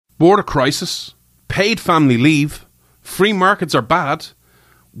border crisis, paid family leave, free markets are bad,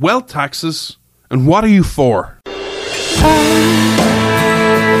 wealth taxes, and what are you for?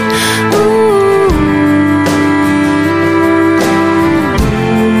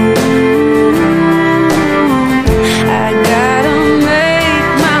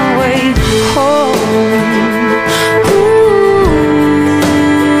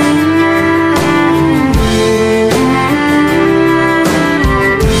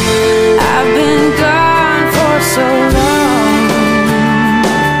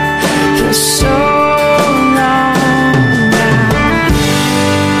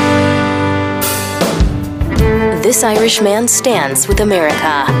 This Irish man stands with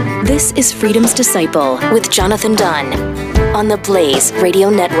America. This is Freedom's Disciple with Jonathan Dunn on the Blaze Radio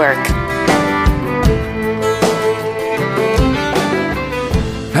Network.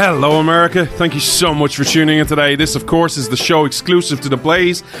 Hello, America. Thank you so much for tuning in today. This, of course, is the show exclusive to The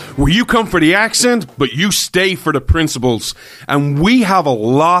Blaze, where you come for the accent, but you stay for the principles. And we have a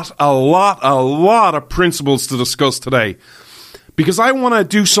lot of principles to discuss today. Because I want to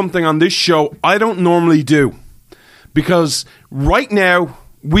do something on this show I don't normally do. Because right now,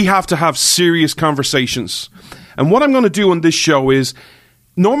 we have to have serious conversations. And what I'm going to do on this show is,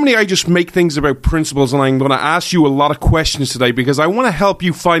 normally I just make things about principles, and I'm going to ask you a lot of questions today because I want to help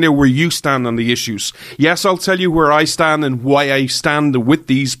you find out where you stand on the issues. Yes, I'll tell you where I stand and why I stand with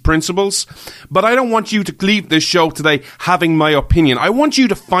these principles, but I don't want you to leave this show today having my opinion. I want you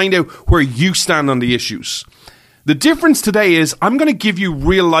to find out where you stand on the issues. The difference today is I'm going to give you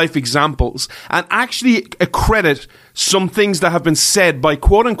real-life examples and actually accredit some things that have been said by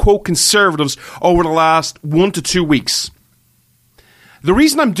quote-unquote conservatives over the last 1 to 2 weeks. The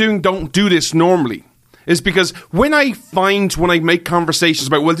reason don't do this normally is because when I make conversations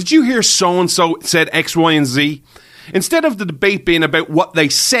about, well, did you hear so-and-so said X, Y, and Z? Instead of the debate being about what they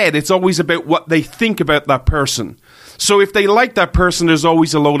said, it's always about what they think about that person. So if they like that person, there's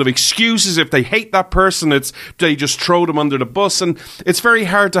always a load of excuses. If they hate that person, they just throw them under the bus, and it's very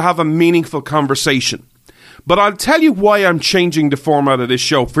hard to have a meaningful conversation. But I'll tell you why I'm changing the format of this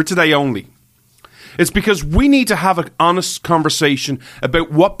show for today only. It's because we need to have an honest conversation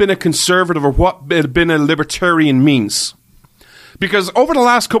about what being a conservative or what being a libertarian means. Because over the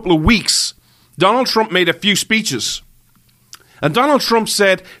last couple of weeks, Donald Trump made a few speeches. And Donald Trump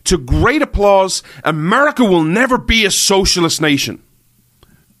said, to great applause, America will never be a socialist nation.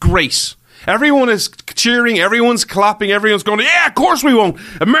 Great. Everyone is cheering, everyone's clapping, everyone's going, yeah, of course we won't.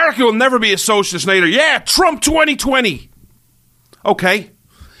 America will never be a socialist nation. Yeah, Trump 2020. Okay.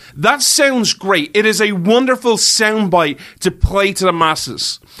 That sounds great. It is a wonderful soundbite to play to the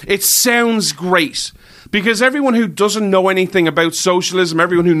masses. It sounds great. Because everyone who doesn't know anything about socialism,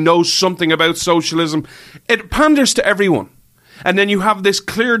 everyone who knows something about socialism, it panders to everyone. And then you have this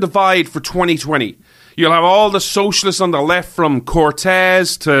clear divide for 2020. You'll have all the socialists on the left, from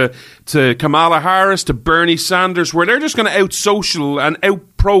Cortez to Kamala Harris to Bernie Sanders, where they're just going to out-social and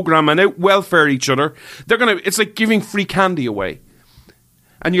out-program and out-welfare each other. It's like giving free candy away.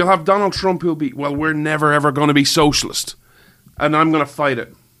 And you'll have Donald Trump who'll be, well, we're never ever going to be socialist. And I'm going to fight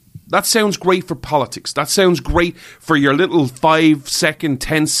it. That sounds great for politics. That sounds great for your little 5-second,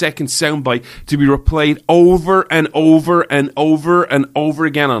 10-second soundbite to be replayed over and over and over and over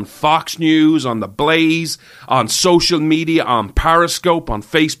again on Fox News, on The Blaze, on social media, on Periscope, on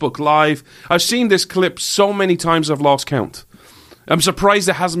Facebook Live. I've seen this clip so many times I've lost count. I'm surprised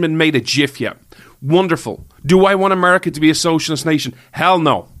it hasn't been made a GIF yet. Wonderful. Do I want America to be a socialist nation? Hell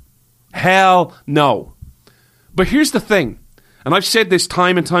no. Hell no. But here's the thing. And I've said this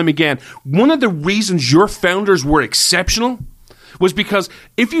time and time again, one of the reasons your founders were exceptional was because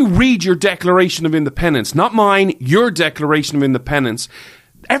if you read your Declaration of Independence, not mine, your Declaration of Independence,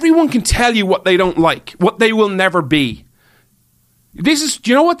 everyone can tell you what they don't like, what they will never be. Do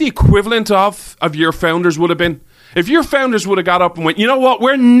you know what the equivalent of your founders would have been? If your founders would have got up and went, you know what,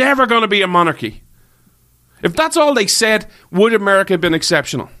 we're never going to be a monarchy. If that's all they said, would America have been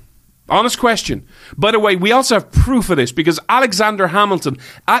exceptional? Honest question. By the way, we also have proof of this because Alexander Hamilton,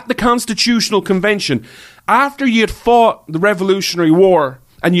 at the Constitutional Convention, after you had fought the Revolutionary War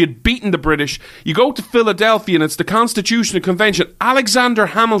and you had beaten the British, you go to Philadelphia and it's the Constitutional Convention. Alexander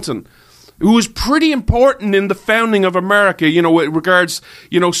Hamilton, who was pretty important in the founding of America, with regards,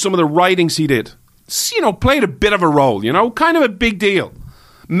 some of the writings he did, played a bit of a role, kind of a big deal,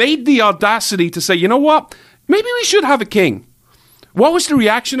 made the audacity to say, you know what, maybe we should have a king. What was the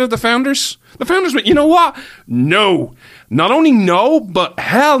reaction of the founders? The founders went, you know what? No. Not only no, but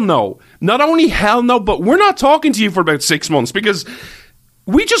hell no. Not only hell no, but we're not talking to you for about 6 months because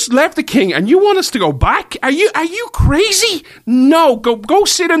We just left the king and you want us to go back? Are you crazy? No, go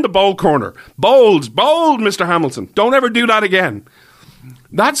sit in the bold corner. Bold, Mr. Hamilton. Don't ever do that again.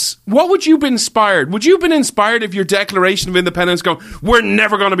 What would you be inspired? Would you have been inspired if your Declaration of Independence go, we're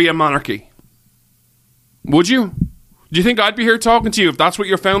never going to be a monarchy? Would you? Do you think I'd be here talking to you if that's what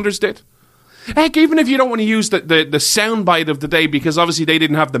your founders did? Heck, even if you don't want to use the soundbite of the day, because obviously they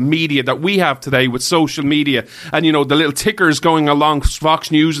didn't have the media that we have today with social media and, the little tickers going along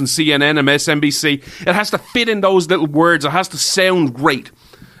Fox News and CNN and MSNBC. It has to fit in those little words. It has to sound great.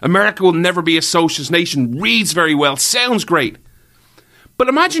 America will never be a socialist nation. Reads very well. Sounds great. But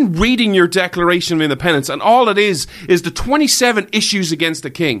imagine reading your Declaration of Independence and all it is the 27 issues against the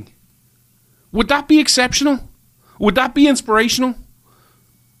king. Would that be exceptional? Would that be inspirational?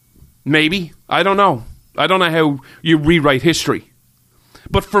 Maybe. I don't know. I don't know how you rewrite history.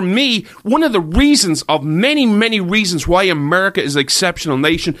 But for me, one of the reasons of many, many reasons why America is an exceptional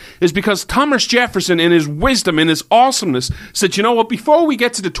nation is because Thomas Jefferson, in his wisdom, in his awesomeness, said, you know what, before we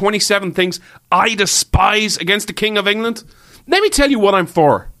get to the 27 things I despise against the King of England, let me tell you what I'm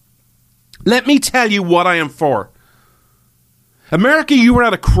for. Let me tell you what I am for. America, you are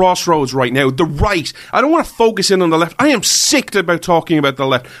at a crossroads right now. The right. I don't want to focus in on the left. I am sick about talking about the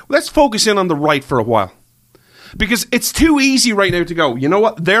left. Let's focus in on the right for a while. Because it's too easy right now to go, you know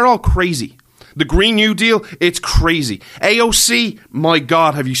what? They're all crazy. The Green New Deal, it's crazy. AOC, my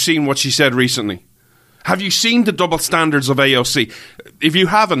God, have you seen what she said recently? Have you seen the double standards of AOC? If you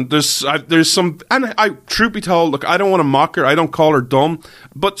haven't, there's some, and truth be told, look, I don't want to mock her, I don't call her dumb,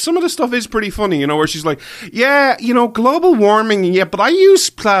 but some of the stuff is pretty funny, where she's like, yeah, global warming, yeah, but I use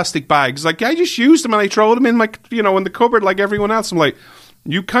plastic bags, like, I just use them and I throw them in my, in the cupboard like everyone else. I'm like,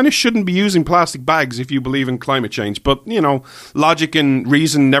 you kind of shouldn't be using plastic bags if you believe in climate change, but, logic and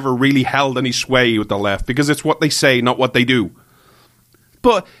reason never really held any sway with the left, because it's what they say, not what they do.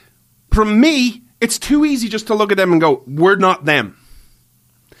 But, for me, it's too easy just to look at them and go, we're not them.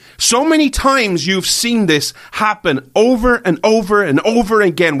 So many times you've seen this happen over and over and over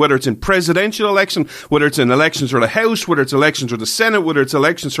again, whether it's in presidential election, whether it's in elections for the House, whether it's elections for the Senate, whether it's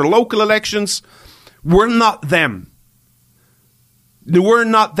elections for local elections. We're not them. We're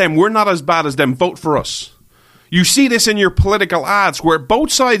not them. We're not as bad as them. Vote for us. You see this in your political ads where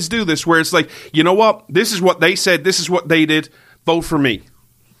both sides do this, where it's like, you know what? This is what they said. This is what they did. Vote for me.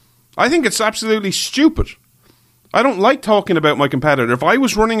 I think it's absolutely stupid. I don't like talking about my competitor. If I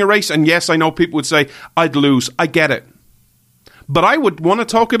was running a race, and yes, I know people would say I'd lose. I get it. But I would want to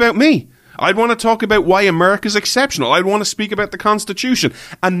talk about me. I'd want to talk about why America's exceptional. I'd want to speak about the Constitution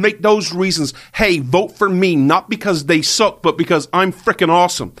and make those reasons. Hey, vote for me, not because they suck, but because I'm freaking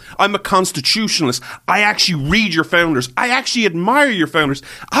awesome. I'm a constitutionalist. I actually read your founders. I actually admire your founders.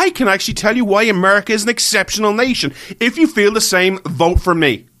 I can actually tell you why America is an exceptional nation. If you feel the same, vote for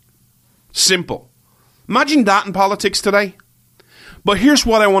me. Simple. Imagine that in politics today. But here's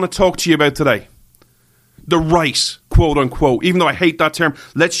what I want to talk to you about today. The right, quote unquote. Even though I hate that term,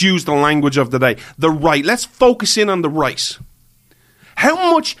 let's use the language of the day. The right. Let's focus in on the right.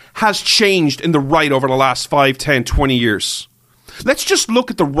 How much has changed in the right over the last 5, 10, 20 years? Let's just look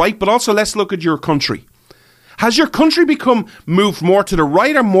at the right, but also let's look at your country. Has your country moved more to the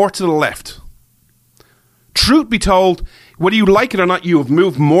right or more to the left? Truth be told, whether you like it or not, you have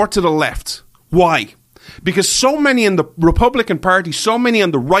moved more to the left. Why? Because so many in the Republican Party, so many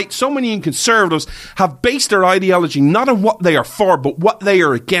on the right, so many in Conservatives have based their ideology not on what they are for, but what they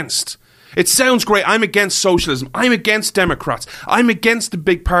are against. It sounds great. I'm against socialism. I'm against Democrats. I'm against the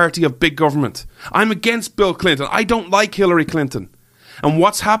big party of big government. I'm against Bill Clinton. I don't like Hillary Clinton. And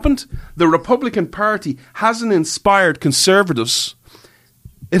what's happened? The Republican Party hasn't inspired conservatives.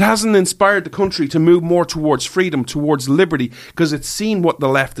 It hasn't inspired the country to move more towards freedom, towards liberty, because it's seen what the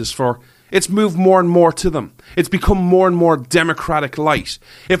left is for. It's moved more and more to them. It's become more and more democratic light.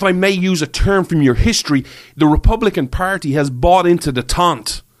 If I may use a term from your history, the Republican Party has bought into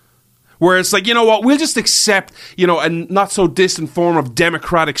détente. Where it's like, you know what, we'll just accept, a not so distant form of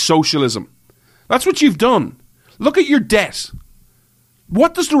democratic socialism. That's what you've done. Look at your debt.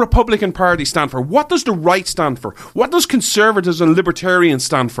 What does the Republican Party stand for? What does the right stand for? What does conservatives and libertarians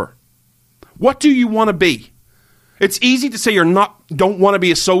stand for? What do you want to be? It's easy to say don't want to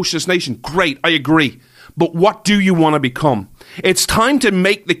be a socialist nation. Great, I agree. But what do you want to become? It's time to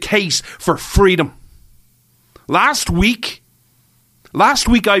make the case for freedom. Last week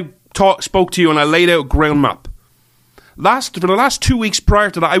I spoke to you and I laid out a ground map. For the last 2 weeks prior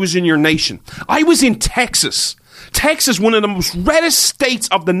to that, I was in your nation. I was in Texas. Texas, one of the most reddest states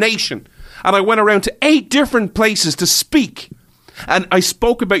of the nation. And I went around to 8 different places to speak. And I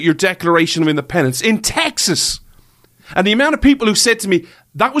spoke about your Declaration of Independence in Texas. And the amount of people who said to me,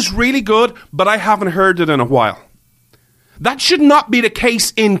 That was really good, but I haven't heard it in a while. That should not be the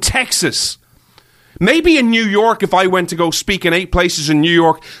case in Texas. Maybe in New York, if I went to go speak in 8 places in New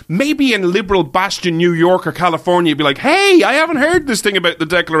York, maybe in liberal bastion New York or California, you'd be like, hey, I haven't heard this thing about the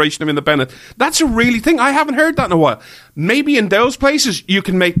Declaration of Independence. That's a really thing. I haven't heard that in a while. Maybe in those places, you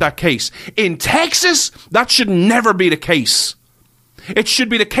can make that case. In Texas, that should never be the case. It should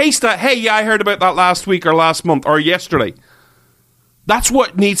be the case that, hey, yeah, I heard about that last week or last month or yesterday. That's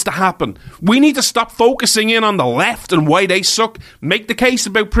what needs to happen. We need to stop focusing in on the left and why they suck. Make the case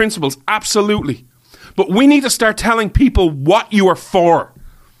about principles, absolutely. But we need to start telling people what you are for.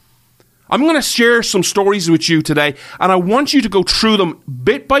 I'm going to share some stories with you today, and I want you to go through them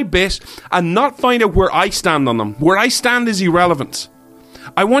bit by bit and not find out where I stand on them. Where I stand is irrelevant.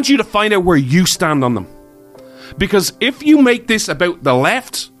 I want you to find out where you stand on them. Because if you make this about the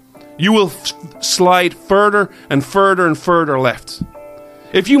left, you will slide further and further and further left.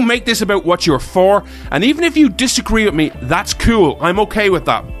 If you make this about what you're for, and even if you disagree with me, that's cool. I'm okay with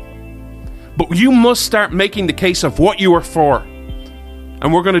that. But you must start making the case of what you are for.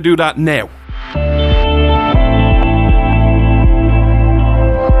 And we're going to do that now.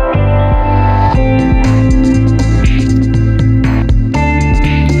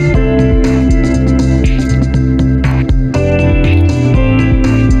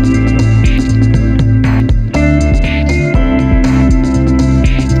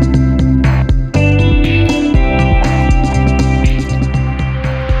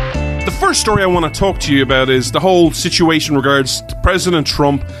 Story I want to talk to you about is the whole situation regards to President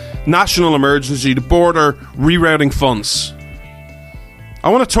Trump, national emergency, the border, rerouting funds. I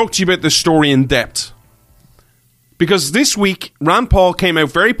want to talk to you about this story in depth. Because this week, Rand Paul came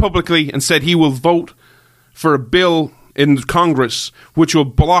out very publicly and said he will vote for a bill in Congress which will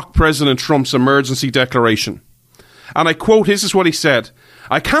block President Trump's emergency declaration. And I quote, this is what he said: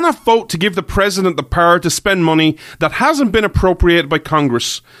 "I cannot vote to give the president the power to spend money that hasn't been appropriated by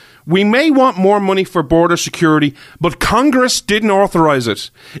Congress. We may want more money for border security, but Congress didn't authorize it.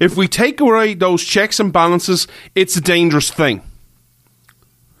 If we take away those checks and balances, it's a dangerous thing."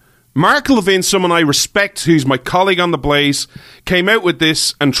 Mark Levin, someone I respect, who's my colleague on The Blaze, came out with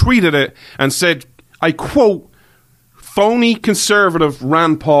this and tweeted it and said, I quote, "Phony conservative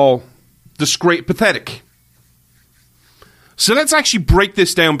Rand Paul, pathetic." So let's actually break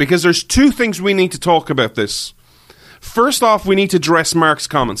this down, because there's 2 things we need to talk about this. First off, we need to address Mark's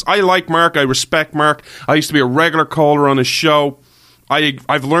comments. I like Mark. I respect Mark. I used to be a regular caller on his show.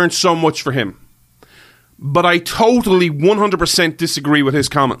 I've learned so much for him. But I totally 100% disagree with his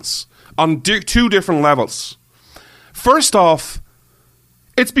comments on 2 different levels. First off,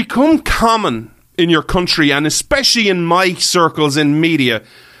 it's become common in your country, and especially in my circles in media,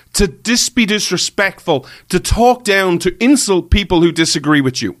 to be disrespectful, to talk down, to insult people who disagree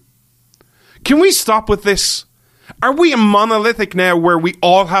with you. Can we stop with this? Are we a monolithic now where we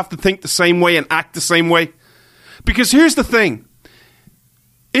all have to think the same way and act the same way? Because here's the thing.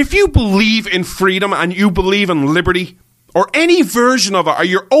 If you believe in freedom and you believe in liberty, or any version of it, or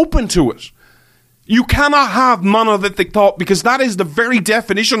you're open to it, you cannot have monolithic thought, because that is the very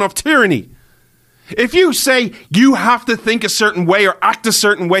definition of tyranny. If you say you have to think a certain way or act a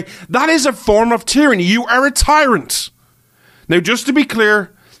certain way, that is a form of tyranny. You are a tyrant. Now, just to be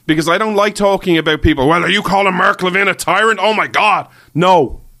clear, because I don't like talking about people, well, are you calling Mark Levin a tyrant? Oh my God.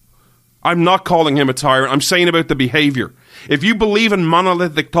 No, I'm not calling him a tyrant. I'm saying about the behavior. If you believe in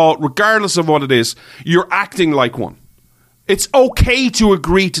monolithic thought, regardless of what it is, you're acting like one. It's okay to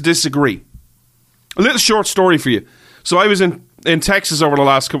agree to disagree. A little short story for you. So I was in Texas over the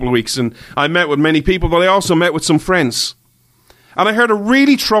last couple of weeks, and I met with many people, but I also met with some friends. And I heard a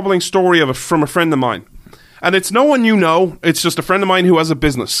really troubling story from a friend of mine. And it's no one you know. It's just a friend of mine who has a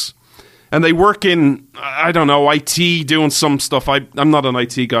business. And they work in, I don't know, IT, doing some stuff. I'm not an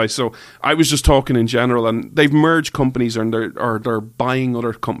IT guy, so I was just talking in general. And they've merged companies, or they're buying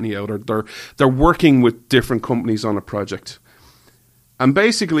other company out, or they're working with different companies on a project. And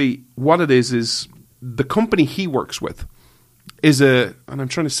basically, what it is the company he works with is and I'm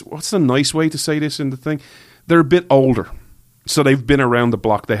trying to, what's the nice way to say this in the thing? They're a bit older. So they've been around the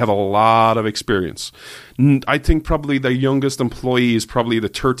block. They have a lot of experience. I think probably their youngest employee is probably the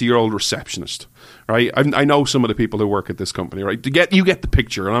 30-year-old receptionist, right? I know some of the people who work at this company, right? You get the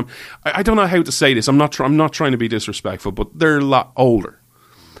picture. And I don't know how to say this. I'm not trying to be disrespectful, but they're a lot older.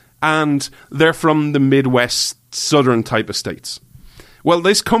 And they're from the Midwest, southern type of states. Well,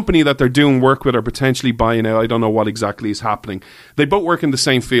 this company that they're doing work with are potentially buying out. I don't know what exactly is happening. They both work in the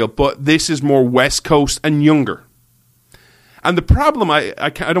same field, but this is more West Coast and younger. And the problem, I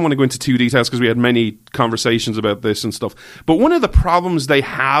don't want to go into too details because we had many conversations about this and stuff, but one of the problems they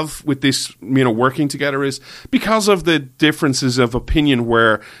have with this, working together is because of the differences of opinion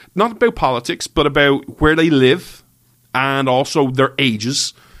where, not about politics, but about where they live and also their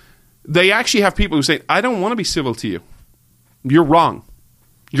ages. They actually have people who say, I don't want to be civil to you. You're wrong.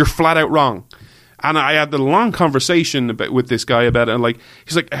 You're flat out wrong. And I had a long conversation with this guy about it. And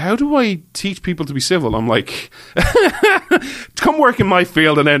he's like, how do I teach people to be civil? I'm like, come work in my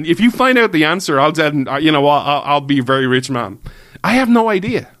field. And then if you find out the answer, I'll be a very rich man. I have no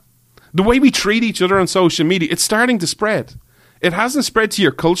idea. The way we treat each other on social media, it's starting to spread. It hasn't spread to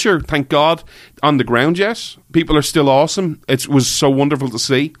your culture, thank God, on the ground yet. People are still awesome. It was so wonderful to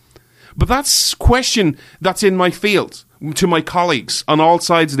see. But that's a question that's in my field, to my colleagues on all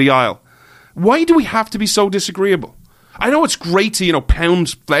sides of the aisle. Why do we have to be so disagreeable? I know it's great to,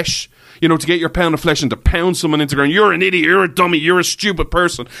 pound flesh, to get your pound of flesh and to pound someone into the ground. You're an idiot, you're a dummy, you're a stupid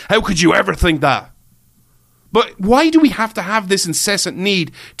person. How could you ever think that? But why do we have to have this incessant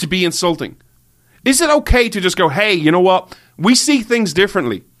need to be insulting? Is it okay to just go, hey, you know what? We see things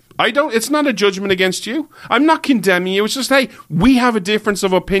differently. It's not a judgment against you. I'm not condemning you. It's just, hey, we have a difference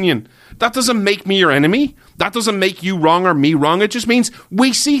of opinion. That doesn't make me your enemy. That doesn't make you wrong or me wrong. It just means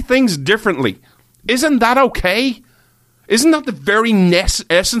we see things differently. Isn't that okay? Isn't that the very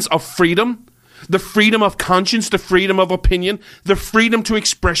essence of freedom? The freedom of conscience, the freedom of opinion, the freedom to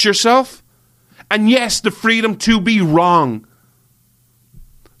express yourself. And yes, the freedom to be wrong.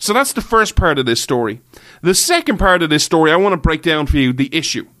 So that's the first part of this story. The second part of this story, I want to break down for you the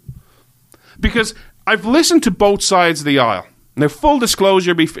issue. Because I've listened to both sides of the aisle. Now, full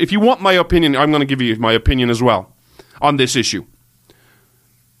disclosure, if you want my opinion, I'm going to give you my opinion as well on this issue.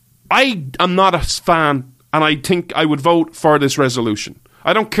 I am not a fan, and I think I would vote for this resolution.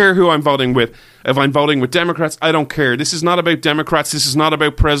 I don't care who I'm voting with. If I'm voting with Democrats, I don't care. This is not about Democrats. This is not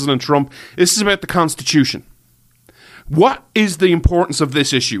about President Trump. This is about the Constitution. What is the importance of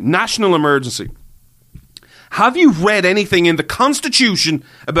this issue? National emergency. Have you read anything in the Constitution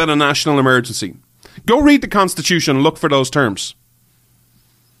about a national emergency? Go read the Constitution and look for those terms.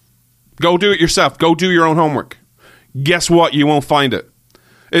 Go do it yourself. Go do your own homework. Guess what? You won't find it.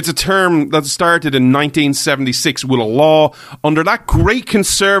 It's a term that started in 1976 with a law under that great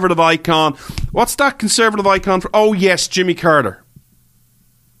conservative icon. What's that conservative icon for? Oh, yes, Jimmy Carter.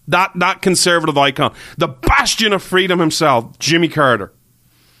 That conservative icon. The bastion of freedom himself, Jimmy Carter.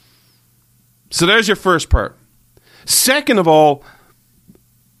 So there's your first part. Second of all,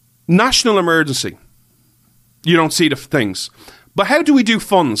 national emergency. You don't see the things. But how do we do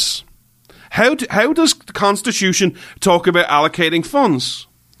funds? How does the Constitution talk about allocating funds?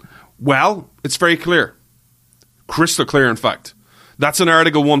 Well, it's very clear. Crystal clear, in fact. That's an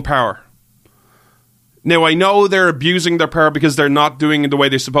Article 1 power. Now, I know they're abusing their power because they're not doing it the way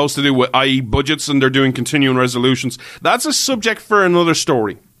they're supposed to do, i.e. budgets, and they're doing continuing resolutions. That's a subject for another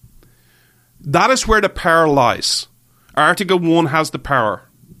story. That is where the power lies. Article 1 has the power.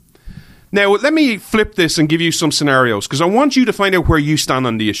 Now, let me flip this and give you some scenarios, because I want you to find out where you stand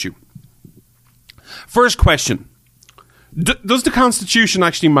on the issue. First question. Does the Constitution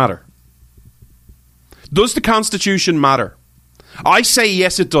actually matter? Does the Constitution matter? I say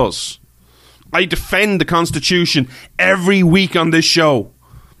yes, it does. I defend the Constitution every week on this show.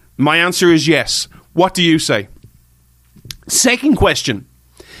 My answer is yes. What do you say? Second question.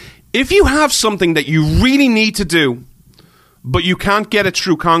 If you have something that you really need to do, but you can't get it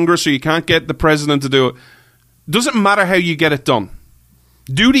through Congress or you can't get the president to do it, does it matter how you get it done?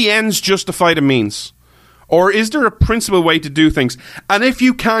 Do the ends justify the means? Or is there a principled way to do things? And if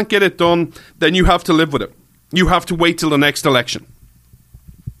you can't get it done, then you have to live with it. You have to wait till the next election.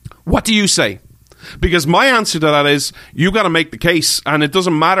 What do you say? Because my answer to that is, you got to make the case, and it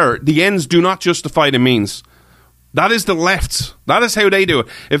doesn't matter. The ends do not justify the means. That is the left. That is how they do it.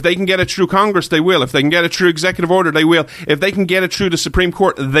 If they can get it through Congress, they will. If they can get it through executive order, they will. If they can get it through the Supreme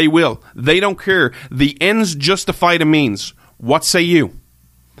Court, they will. They don't care. The ends justify the means. What say you?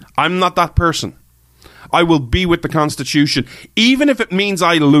 I'm not that person. I will be with the Constitution, even if it means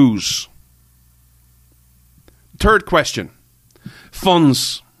I lose. Third question.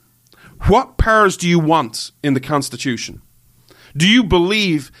 Funds. What powers do you want in the Constitution? Do you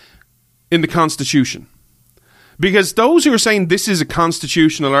believe in the Constitution? Because those who are saying this is a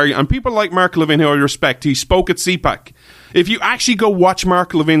constitutional argument, and people like Mark Levin, who I respect, he spoke at CPAC. If you actually go watch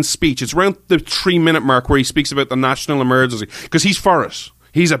Mark Levin's speech, it's around the 3-minute mark where he speaks about the national emergency, because he's for it.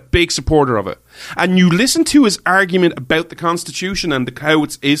 He's a big supporter of it. And you listen to his argument about the Constitution and how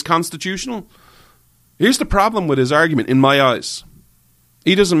it is constitutional. Here's the problem with his argument, in my eyes.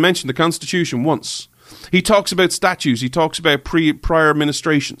 He doesn't mention the Constitution once. He talks about statutes. He talks about prior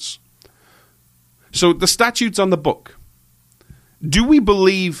administrations. So the statutes on the book. Do we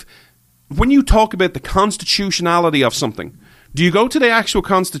believe, when you talk about the constitutionality of something, do you go to the actual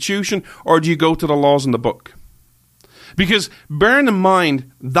Constitution or do you go to the laws in the book? Because bearing in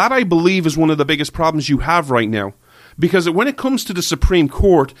mind, that I believe is one of the biggest problems you have right now. Because when it comes to the Supreme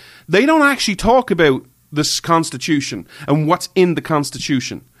Court, they don't actually talk about this Constitution and what's in the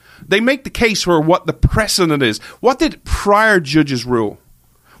Constitution. They make the case for what the precedent is. What did prior judges rule?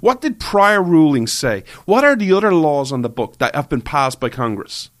 What did prior rulings say? What are the other laws on the book that have been passed by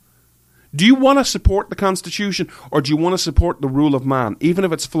Congress? Do you want to support the Constitution or do you want to support the rule of man, even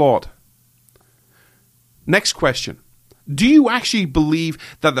if it's flawed? Next question. Do you actually believe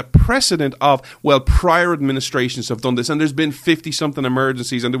that the precedent of, well, prior administrations have done this and there's been 50-something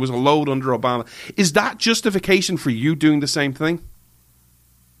emergencies and there was a load under Obama, is that justification for you doing the same thing?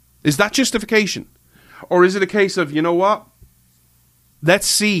 Is that justification? Or is it a case of, you know what? Let's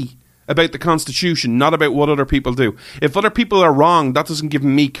see about the Constitution, not about what other people do. If other people are wrong, that doesn't give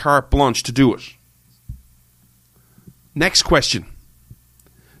me carte blanche to do it. Next question.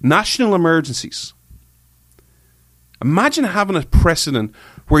 National emergencies. Imagine having a precedent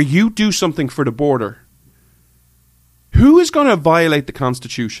where you do something for the border. Who is going to violate the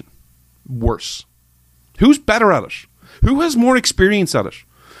Constitution worse? Who's better at it? Who has more experience at it?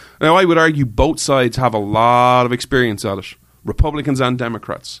 Now, I would argue both sides have a lot of experience at it. Republicans and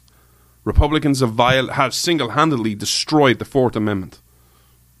Democrats. Republicans have single-handedly destroyed the Fourth Amendment.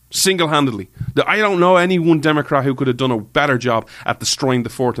 Single-handedly. I don't know any one Democrat who could have done a better job at destroying the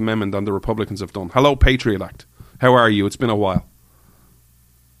Fourth Amendment than the Republicans have done. Hello, Patriot Act. How are you? It's been a while.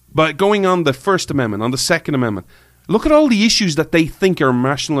 But going on the First Amendment, on the Second Amendment, look at all the issues that they think are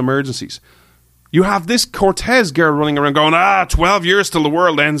national emergencies. You have this Cortez girl running around going, 12 years till the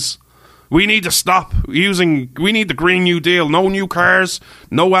world ends. We need to stop we need the Green New Deal. No new cars,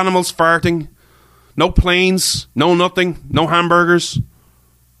 no animals farting, no planes, no nothing, no hamburgers.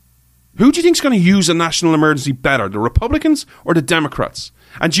 Who do you think is going to use a national emergency better, the Republicans or the Democrats?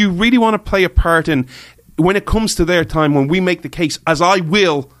 And do you really want to play a part in, when it comes to their time, when we make the case, as I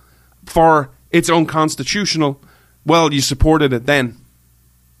will, for it's unconstitutional, well, you supported it then.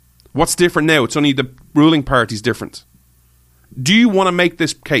 What's different now? It's only the ruling party's different. Do you want to make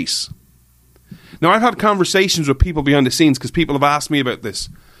this case? Now, I've had conversations with people behind the scenes because people have asked me about this.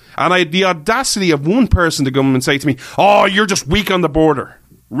 And I had the audacity of one person to come and say to me, you're just weak on the border.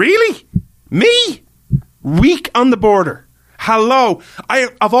 Really? Me? Weak on the border? Hello.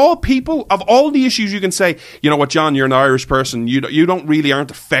 Of all people, of all the issues you can say, you know what, John, you're an Irish person. You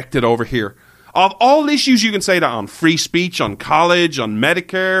aren't affected over here. Of all issues you can say that on: free speech, on college, on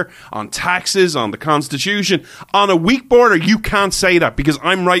Medicare, on taxes, on the Constitution. On a weak border, you can't say that because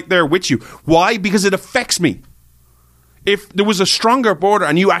I'm right there with you. Why? Because it affects me. If there was a stronger border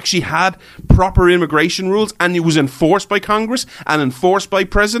and you actually had proper immigration rules and it was enforced by Congress and enforced by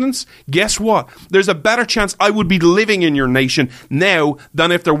presidents, guess what? There's a better chance I would be living in your nation now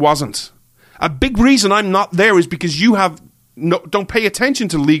than if there wasn't. A big reason I'm not there is because you don't pay attention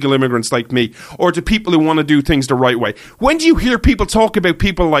to legal immigrants like me or to people who want to do things the right way. When do you hear people talk about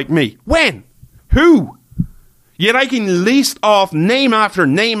people like me? When? Who? Yet I can list off name after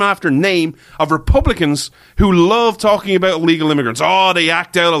name after name of Republicans who love talking about illegal immigrants. They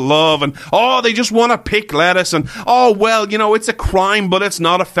act out of love and they just want to pick lettuce and it's a crime but it's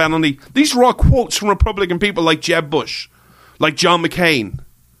not a felony. These are all quotes from Republican people like Jeb Bush, like John McCain.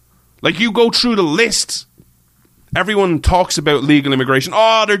 Like, you go through the list. Everyone talks about legal immigration.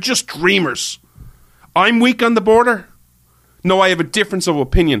 They're just dreamers. I'm weak on the border. No, I have a difference of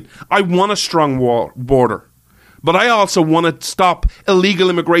opinion. I want a strong border. But I also want to stop illegal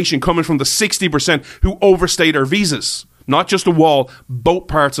immigration coming from the 60% who overstay their visas. Not just a wall, both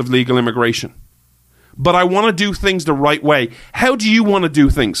parts of legal immigration. But I want to do things the right way. How do you want to do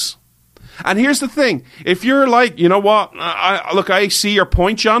things? And here's the thing. If you're like, you know what, I see your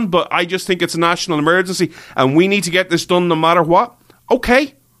point, John, but I just think it's a national emergency and we need to get this done no matter what.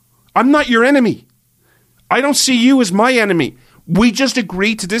 Okay, I'm not your enemy. I don't see you as my enemy. We just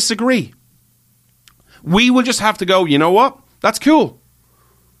agree to disagree. We will just have to go, you know what, that's cool.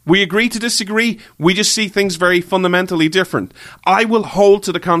 We agree to disagree. We just see things very fundamentally different. I will hold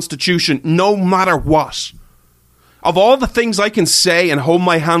to the Constitution no matter what. Of all the things I can say and hold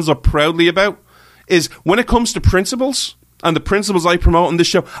my hands up proudly about is when it comes to principles and the principles I promote on this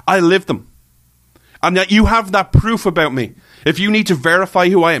show, I live them. And that you have that proof about me. If you need to verify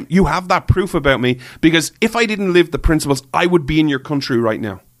who I am, you have that proof about me, because if I didn't live the principles, I would be in your country right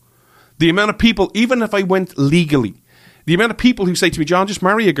now. The amount of people, even if I went legally, the amount of people who say to me, John, just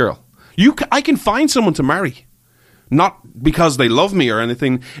marry a girl. I can find someone to marry. Not because they love me or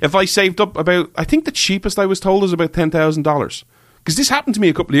anything. If I saved up about, I think the cheapest I was told is about $10,000. Because this happened to me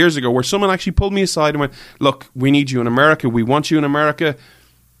a couple of years ago where someone actually pulled me aside and went, look, we need you in America. We want you in America.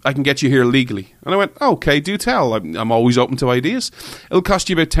 I can get you here legally. And I went, okay, do tell. I'm always open to ideas. It'll cost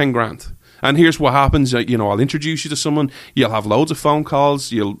you about 10 grand. And here's what happens. I'll introduce you to someone. You'll have loads of phone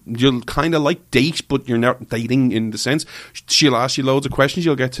calls. You'll kind of like date, but you're not dating in the sense. She'll ask you loads of questions.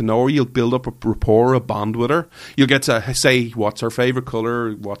 You'll get to know her. You'll build up a rapport, a bond with her. You'll get to say what's her favourite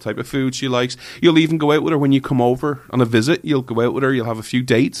colour, what type of food she likes. You'll even go out with her when you come over on a visit. You'll go out with her. You'll have a few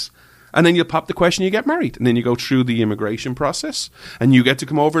dates. And then you'll pop the question, you get married. And then you go through the immigration process. And you get to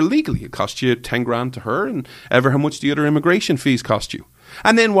come over legally. It costs you 10 grand to her and ever how much the other immigration fees cost you.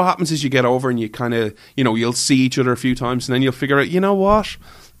 And then what happens is you get over and you kind of, you'll see each other a few times and then you'll figure out, you know what?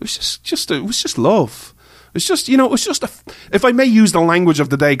 It was just love. It's just, if I may use the language of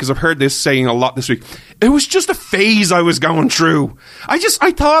the day, because I've heard this saying a lot this week, it was just a phase I was going through. I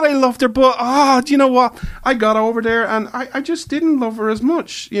thought I loved her, but, do you know what? I got over there and I just didn't love her as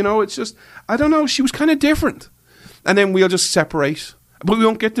much. It's just, I don't know, she was kind of different. And then we'll just separate. But we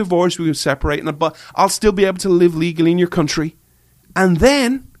won't get divorced, we will separate. But I'll still be able to live legally in your country. And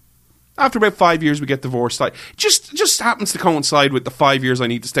then, after about 5 years, we get divorced. Like, just happens to coincide with the 5 years I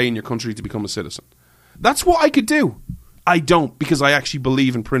need to stay in your country to become a citizen. That's what I could do. I don't, because I actually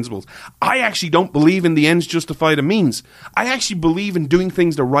believe in principles. I actually don't believe in the ends justify the means. I actually believe in doing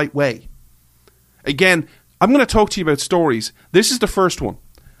things the right way. Again, I'm going to talk to you about stories. This is the first one.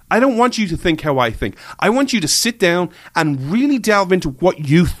 I don't want you to think how I think. I want you to sit down and really delve into what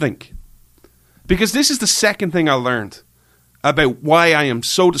you think. Because this is the second thing I learned about why I am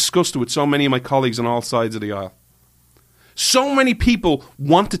so disgusted with so many of my colleagues on all sides of the aisle. So many people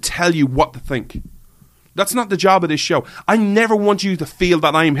want to tell you what to think. That's not the job of this show. I never want you to feel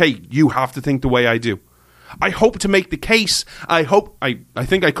that you have to think the way I do. I hope to make the case. I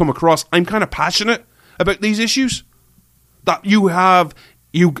think I come across, I'm kind of passionate about these issues. That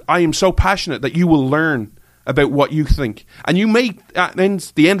I am so passionate that you will learn about what you think. And you may,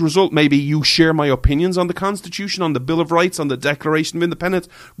 the end result may be you share my opinions on the Constitution, on the Bill of Rights, on the Declaration of Independence.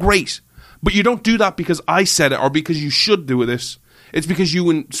 Great. But you don't do that because I said it or because you should do this. It's because you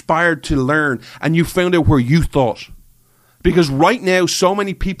inspired to learn and you found out where you thought. Because right now, so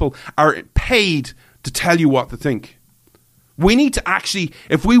many people are paid to tell you what to think. We need to actually,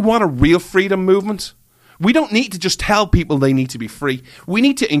 if we want a real freedom movement, we don't need to just tell people they need to be free. We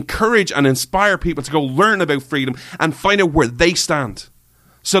need to encourage and inspire people to go learn about freedom and find out where they stand.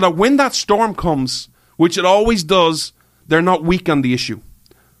 So that when that storm comes, which it always does, they're not weak on the issue.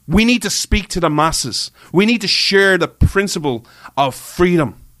 We need to speak to the masses. We need to share the principle of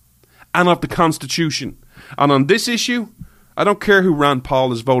freedom and of the Constitution. And on this issue, I don't care who Rand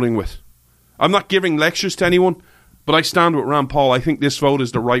Paul is voting with. I'm not giving lectures to anyone, but I stand with Rand Paul. I think this vote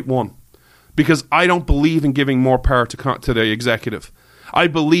is the right one. Because I don't believe in giving more power to the executive. I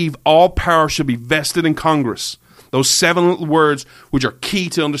believe all power should be vested in Congress. Those 7 little words which are key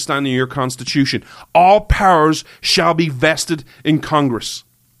to understanding your Constitution. All powers shall be vested in Congress.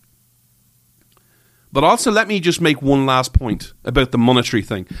 But also let me just make one last point about the monetary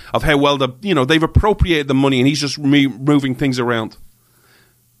thing. Of how well they've appropriated the money and he's just moving things around.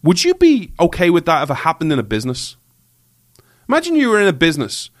 Would you be okay with that if it happened in a business? Imagine you were in a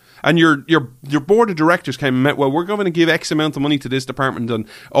business and your board of directors came and met, well, we're going to give X amount of money to this department and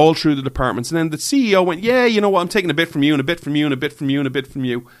all through the departments. And then the CEO went, yeah, you know what, I'm taking a bit from you and a bit from you and a bit from you and a bit from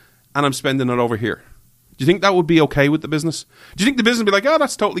you, and I'm spending it over here. Do you think that would be okay with the business? Do you think the business would be like, oh,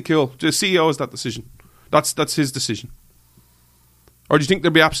 that's totally cool. The CEO has that decision. That's his decision. Or do you think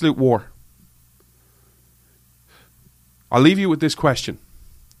there'd be absolute war? I'll leave you with this question.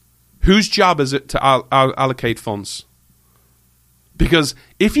 Whose job is it to allocate funds? Because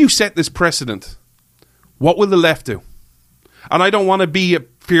if you set this precedent, what will the left do? And I don't want to be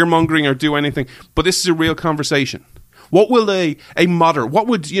fear-mongering or do anything, but this is a real conversation. What will what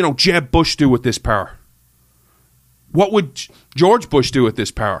would, Jeb Bush do with this power? What would George Bush do with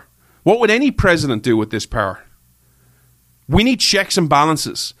this power? What would any president do with this power? We need checks and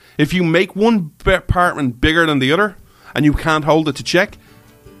balances. If you make one department bigger than the other and you can't hold it to check,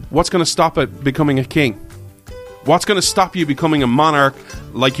 what's going to stop it becoming a king? What's going to stop you becoming a monarch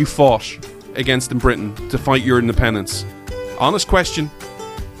like you fought against in Britain to fight your independence? Honest question.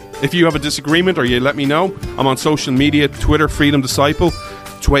 If you have a disagreement or you let me know, I'm on social media, Twitter, Freedom Disciple,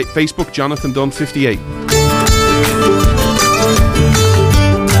 Facebook, Jonathan Dunn 58.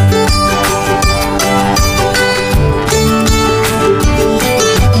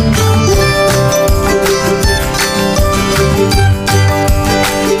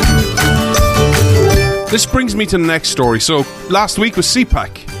 This brings me to the next story. So last week was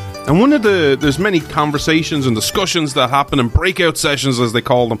CPAC. And there's many conversations and discussions that happen in breakout sessions, as they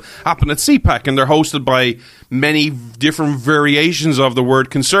call them, happen at CPAC, and they're hosted by many different variations of the word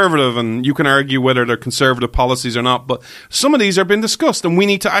conservative, and you can argue whether they're conservative policies or not, but some of these are being discussed, and we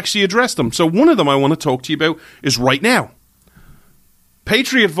need to actually address them. So one of them I want to talk to you about is right now.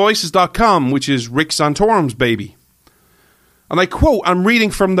 PatriotVoices.com, which is Rick Santorum's baby. And I quote, I'm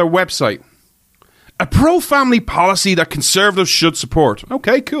reading from their website. A pro-family policy that conservatives should support.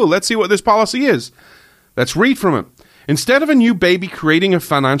 Okay, cool. Let's see what this policy is. Let's read from it. Instead of a new baby creating a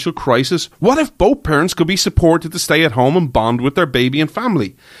financial crisis, what if both parents could be supported to stay at home and bond with their baby and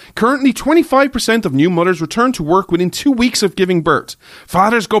family? Currently, 25% of new mothers return to work within 2 weeks of giving birth.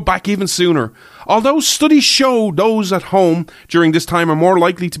 Fathers go back even sooner. Although studies show those at home during this time are more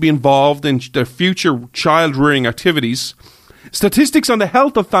likely to be involved in their future child-rearing activities, statistics on the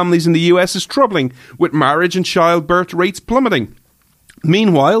health of families in the US is troubling, with marriage and childbirth rates plummeting.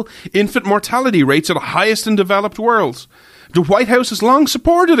 Meanwhile, infant mortality rates are the highest in developed worlds. The White House has long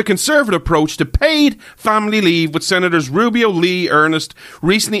supported a conservative approach to paid family leave, with Senators Rubio, Lee, Ernest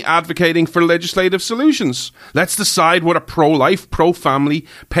recently advocating for legislative solutions. Let's decide what a pro-life, pro-family,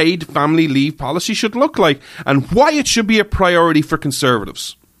 paid family leave policy should look like, and why it should be a priority for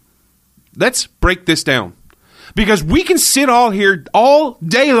conservatives. Let's break this down. Because we can sit all here all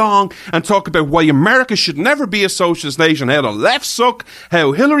day long and talk about why America should never be a socialist nation, how the left suck,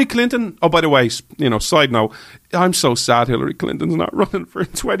 how Hillary Clinton... Oh, by the way, side note, I'm so sad Hillary Clinton's not running for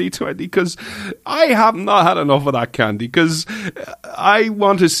 2020, because I have not had enough of that candy, because I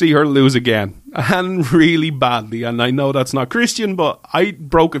want to see her lose again, and really badly. And I know that's not Christian, but I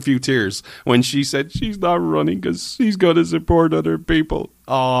broke a few tears when she said she's not running because she's going to support other people.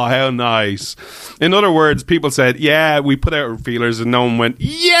 Oh, how nice. In other words, people said, yeah, we put out our feelers, and no one went,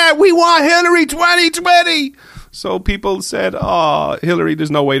 yeah, we want Hillary 2020. So people said, oh, Hillary,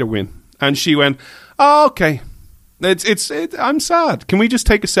 there's no way to win. And she went, oh, okay. I'm sad. Can we just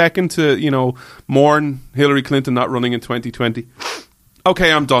take a second to, mourn Hillary Clinton not running in 2020?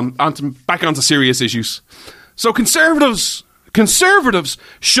 Okay, I'm done. Back onto serious issues. So conservatives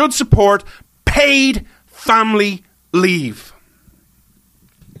should support paid family leave.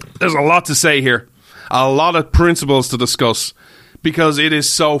 There's a lot to say here. A lot of principles to discuss, because it is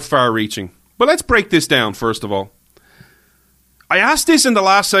so far-reaching. But let's break this down, first of all. I asked this in the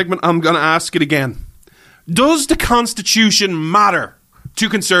last segment. I'm going to ask it again. Does the Constitution matter to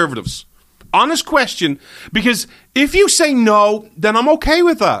conservatives? Honest question, because if you say no, then I'm okay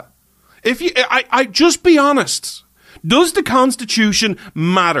with that. I just be honest. Does the Constitution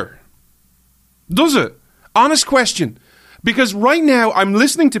matter? Does it? Honest question. Because right now I'm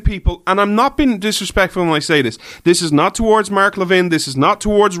listening to people, and I'm not being disrespectful when I say this. This is not towards Mark Levin. This is not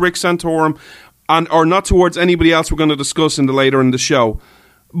towards Rick Santorum, or not towards anybody else we're going to discuss later in the show.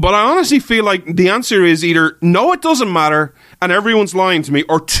 But I honestly feel like the answer is either no, it doesn't matter, and everyone's lying to me,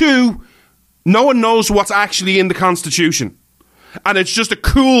 or two, no one knows what's actually in the Constitution. And it's just a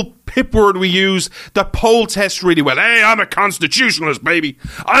cool pip word we use that poll tests really well. Hey, I'm a constitutionalist, baby.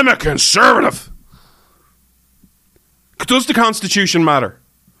 I'm a conservative. Does the Constitution matter?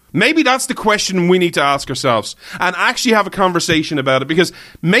 Maybe that's the question we need to ask ourselves and actually have a conversation about it, because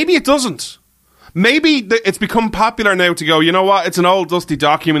maybe it doesn't. Maybe it's become popular now to go, you know what, it's an old dusty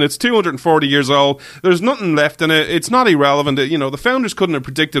document, it's 240 years old, there's nothing left in it, it's not irrelevant. The founders couldn't have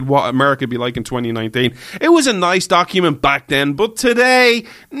predicted what America would be like in 2019. It was a nice document back then, but today,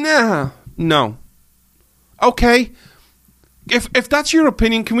 no. Okay, if that's your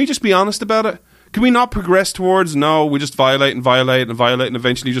opinion, can we just be honest about it? Can we not progress towards, no, we just violate and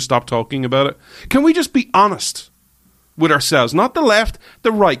eventually just stop talking about it? Can we just be honest with ourselves? Not the left,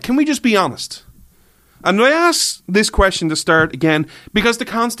 the right. Can we just be honest? And I ask this question to start again because the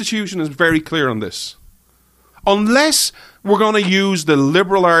Constitution is very clear on this. Unless we're going to use the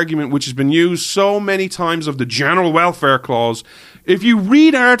liberal argument, which has been used so many times, of the General Welfare Clause, if you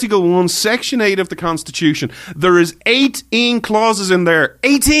read Article 1, Section 8 of the Constitution, there is 18 clauses in there.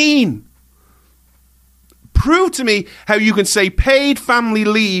 18! Prove to me how you can say paid family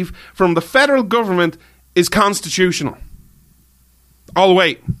leave from the federal government is constitutional. I'll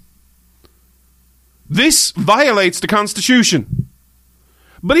wait. This violates the Constitution.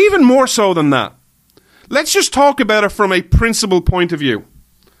 But even more so than that, let's just talk about it from a principled point of view.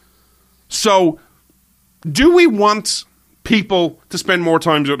 So, do we want people to spend more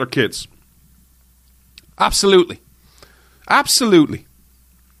time with their kids? Absolutely. Absolutely.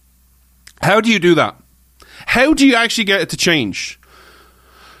 How do you do that? How do you actually get it to change?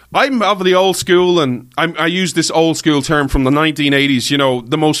 I'm of the old school, and I use this old school term from the 1980s. You know,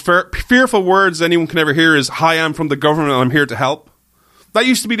 the most fearful words anyone can ever hear is, "Hi, I'm from the government and I'm here to help." That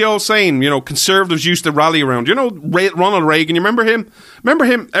used to be the old saying, you know, conservatives used to rally around. You know, Ronald Reagan, you remember him? Remember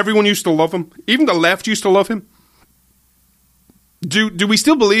him? Everyone used to love him. Even the left used to love him. Do we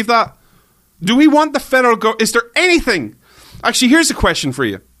still believe that? Do we want the federal government? Is there anything? Actually, here's a question for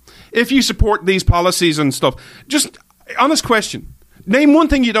you. If you support these policies and stuff, just honest question. Name one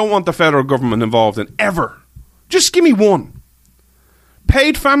thing you don't want the federal government involved in, ever. Just give me one.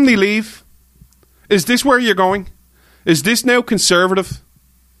 Paid family leave. Is this where you're going? Is this now conservative?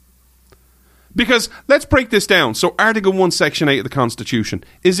 Because let's break this down. So Article 1, Section 8 of the Constitution,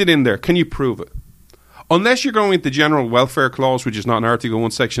 is it in there? Can you prove it? Unless you're going with the General Welfare Clause, which is not in Article 1,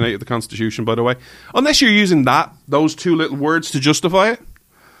 Section 8 of the Constitution, by the way. Unless you're using those two little words to justify it,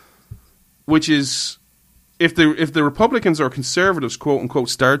 which is... If the Republicans or Conservatives, quote unquote,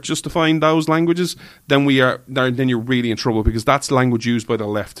 start justifying those languages, then then you're really in trouble, because that's language used by the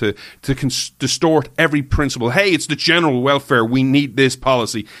left to distort every principle. Hey, it's the general welfare. We need this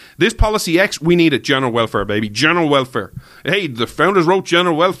policy. This policy X, we need it. General welfare, baby. General welfare. Hey, the founders wrote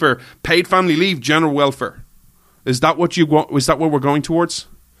general welfare. Paid family leave. General welfare. Is that what you want? Is that what we're going towards?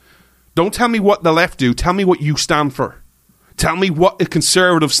 Don't tell me what the left do. Tell me what you stand for. Tell me what a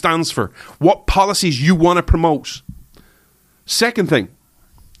conservative stands for. What policies you want to promote. Second thing.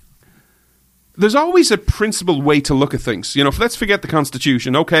 There's always a principled way to look at things. You know, let's forget the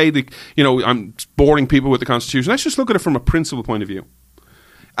Constitution. Okay, I'm boring people with the Constitution. Let's just look at it from a principled point of view.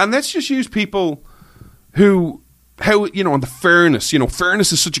 And let's just use people on the fairness. You know,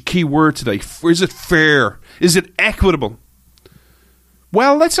 fairness is such a key word today. Is it fair? Is it equitable?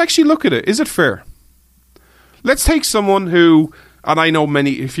 Well, let's actually look at it. Is it fair? Let's take someone who, and I know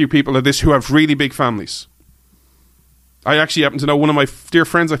a few people of this who have really big families. I actually happen to know one of my dear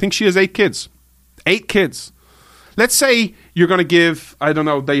friends, I think she has 8 kids. 8 kids. Let's say you're going to give, I don't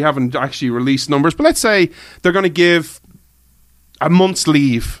know, they haven't actually released numbers, but let's say they're going to give a month's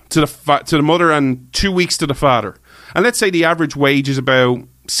leave to the mother and 2 weeks to the father. And let's say the average wage is about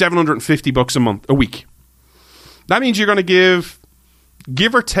 $750 a week. That means you're going to give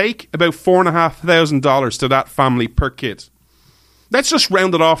or take about $4,500 to that family per kid. Let's just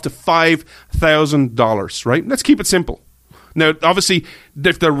round it off to $5,000, right? Let's keep it simple. Now, obviously,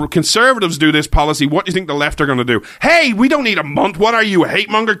 if the Conservatives do this policy, what do you think the left are going to do? Hey, we don't need a month. What are you, a hate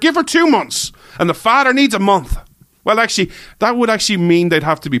monger? Give her 2 months. And the father needs a month. Well, actually, that would actually mean they'd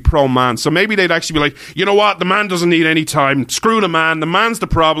have to be pro-man. So maybe they'd actually be like, you know what? The man doesn't need any time. Screw the man. The man's the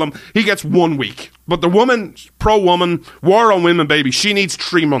problem. He gets 1 week. But the woman, pro-woman, war on women, baby, she needs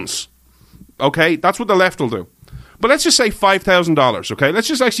 3 months. Okay? That's what the left will do. But let's just say $5,000, okay? Let's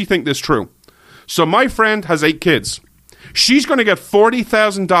just actually think this through. So my friend has 8 kids. She's going to get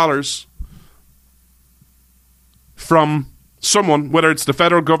 $40,000 from someone, whether it's the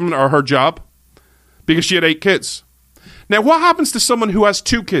federal government or her job, because she had 8 kids. Now, what happens to someone who has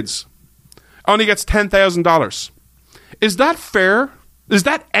 2 kids? Only gets $10,000. Is that fair? Is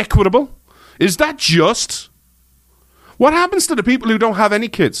that equitable? Is that just? What happens to the people who don't have any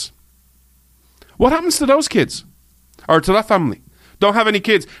kids? What happens to those kids? Or to that family? Don't have any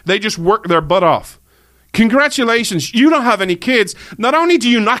kids. They just work their butt off. Congratulations, you don't have any kids. Not only do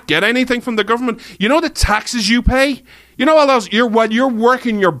you not get anything from the government, you know the taxes you pay? You know all those, you're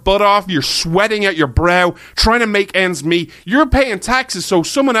working your butt off, you're sweating at your brow, trying to make ends meet. You're paying taxes so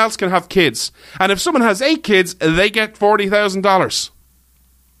someone else can have kids. And if someone has 8 kids, they get $40,000.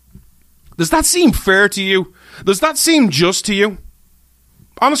 Does that seem fair to you? Does that seem just to you?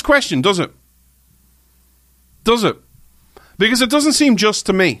 Honest question, does it? Does it? Because it doesn't seem just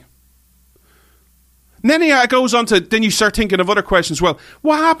to me. And then it goes on to, then you start thinking of other questions. Well,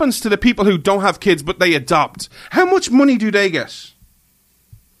 what happens to the people who don't have kids but they adopt? How much money do they get?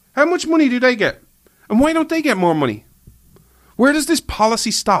 How much money do they get? And why don't they get more money? Where does this policy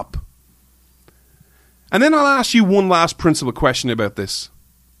stop? And then I'll ask you one last principal question about this.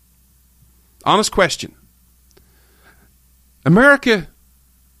 Honest question. America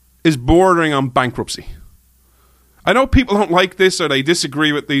is bordering on bankruptcy. I know people don't like this or they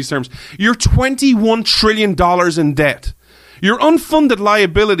disagree with these terms. You're $21 trillion in debt. Your unfunded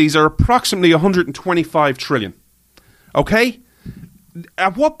liabilities are approximately $125 trillion. Okay?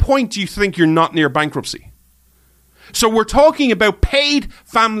 At what point do you think you're not near bankruptcy? So we're talking about paid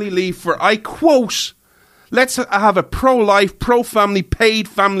family leave for, I quote, let's have a pro-life, pro-family, paid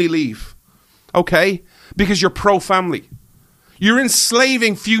family leave. Okay? Because you're pro-family. You're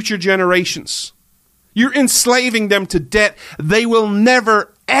enslaving future generations. You're enslaving them to debt they will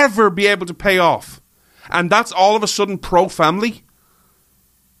never, ever be able to pay off. And that's all of a sudden pro-family?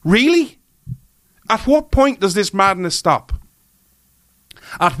 Really? At what point does this madness stop?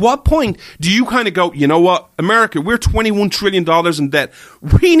 At what point do you kind of go, you know what, America, we're $21 trillion in debt.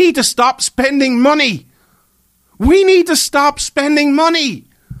 We need to stop spending money. We need to stop spending money.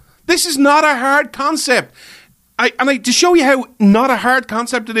 This is not a hard concept. To show you how not a hard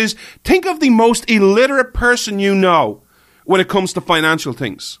concept it is, think of the most illiterate person you know when it comes to financial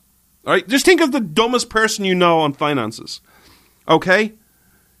things. All right? Just think of the dumbest person you know on finances. Okay?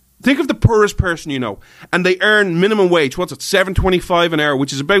 Think of the poorest person you know, and they earn minimum wage. What's it? $7.25 an hour,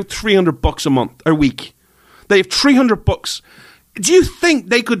 which is about $300 a week. They have $300. Do you think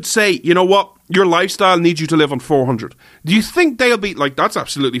they could say, you know what, your lifestyle needs you to live on $400? Do you think they'll be like, that's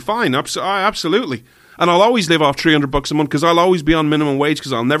absolutely fine? Absolutely. And I'll always live off $300 a month because I'll always be on minimum wage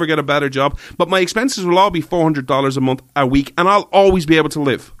because I'll never get a better job. But my expenses will all be $400 a month, a week, and I'll always be able to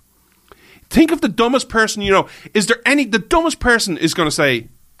live. Think of the dumbest person you know. The dumbest person is going to say,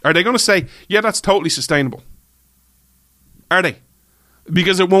 are they going to say, yeah, that's totally sustainable? Are they?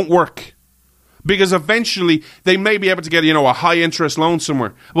 Because it won't work. Because eventually they may be able to get, a high interest loan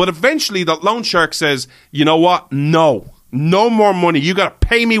somewhere. But eventually the loan shark says, you know what? No more money. You got to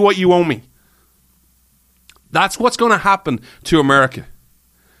pay me what you owe me. That's what's going to happen to America.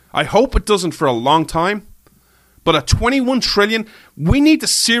 I hope it doesn't for a long time. But at 21 trillion, we need to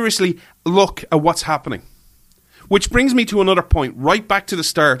seriously look at what's happening. Which brings me to another point, right back to the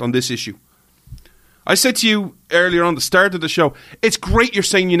start on this issue. I said to you earlier on the start of the show, it's great you're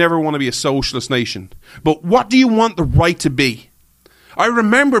saying you never want to be a socialist nation, but what do you want the right to be? I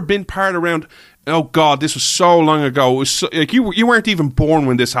remember being part around, oh God, this was so long ago. It was so, like you weren't even born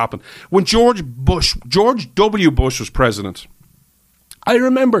when this happened. When George W. Bush was president, I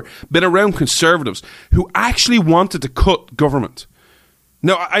remember being around conservatives who actually wanted to cut government.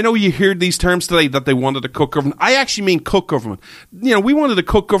 Now, I know you hear these terms today that they wanted to cut government. I actually mean cut government. We wanted to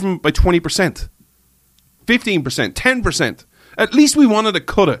cut government by 20%, 15%, 10%. At least we wanted to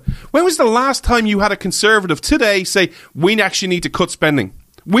cut it. When was the last time you had a conservative today say, we actually need to cut spending?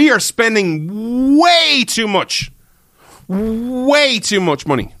 We are spending way too much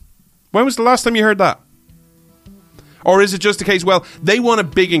money. When was the last time you heard that? Or is it just a case, well, they want a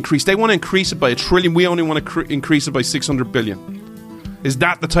big increase. They want to increase it by $1 trillion. We only want to increase it by $600 billion. Is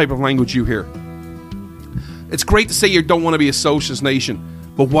that the type of language you hear? It's great to say you don't want to be a socialist nation,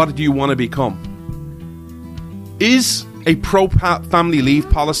 but what do you want to become? Is a pro-family leave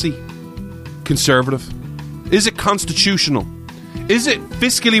policy conservative? Is it constitutional? Is it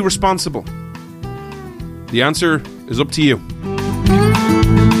fiscally responsible? The answer is up to you.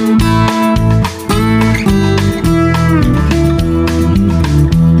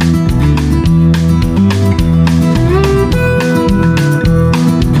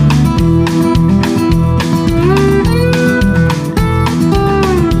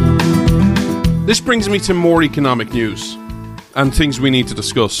 This brings me to more economic news and things we need to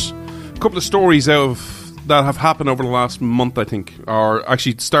discuss. A couple of stories that have happened over the last month, I think, or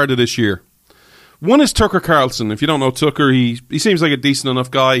actually started this year. One is Tucker Carlson. If you don't know Tucker, he seems like a decent enough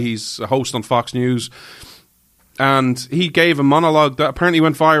guy. He's a host on Fox News. And he gave a monologue that apparently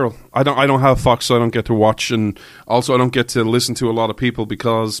went viral. I don't have Fox, so I don't get to watch, and also I don't get to listen to a lot of people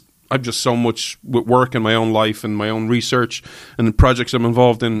because I'm just so much with work and my own life and my own research and the projects I'm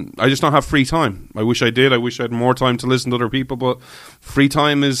involved in. I just don't have free time. I wish I did. I wish I had more time to listen to other people, but free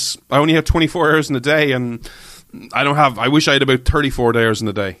time is, I only have 24 hours in a day, and I wish I had about 34 hours in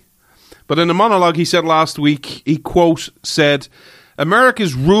a day. But in a monologue he said last week, he said,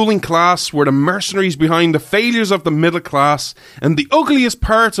 America's ruling class were the mercenaries behind the failures of the middle class and the ugliest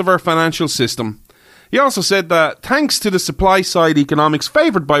parts of our financial system. He also said that thanks to the supply-side economics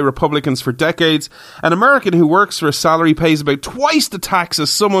favoured by Republicans for decades, an American who works for a salary pays about twice the tax as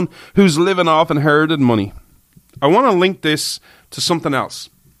someone who's living off inherited money. I want to link this to something else,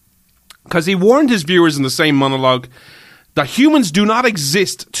 because he warned his viewers in the same monologue that humans do not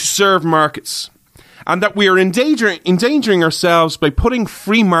exist to serve markets, and that we are endangering ourselves by putting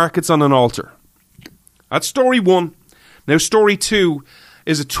free markets on an altar. That's story one. Now, story two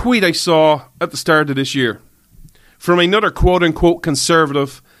is a tweet I saw at the start of this year from another quote-unquote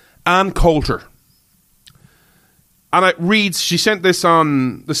conservative, Ann Coulter. And it reads, she sent this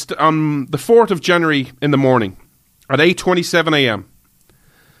on the 4th of January in the morning at 8:27 a.m.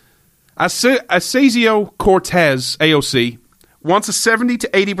 Ocasio-Cortez, AOC, wants a 70 to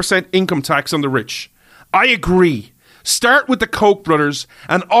 80% income tax on the rich. I agree. Start with the Koch brothers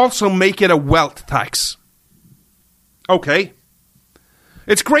and also make it a wealth tax. Okay.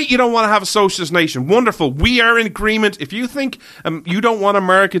 It's great you don't want to have a socialist nation. Wonderful. We are in agreement. If you think you don't want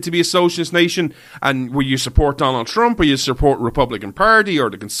America to be a socialist nation, and where you support Donald Trump, or you support Republican Party, or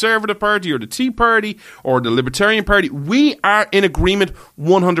the Conservative Party, or the Tea Party, or the Libertarian Party, we are in agreement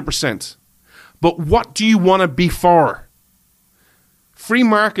 100%. But what do you want to be for? Free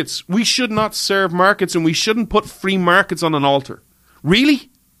markets. We should not serve markets, and we shouldn't put free markets on an altar. Really?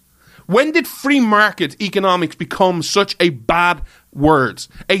 When did free market economics become such a bad word?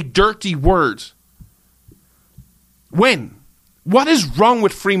 A dirty word? When? What is wrong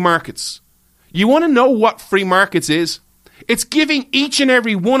with free markets? You want to know what free markets is? It's giving each and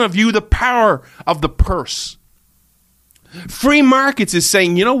every one of you the power of the purse. Free markets is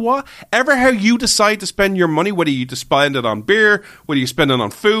saying, you know what? Ever how you decide to spend your money, whether you spend it on beer, whether you spend it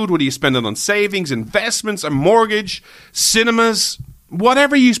on food, whether you spend it on savings, investments, a mortgage, cinemas,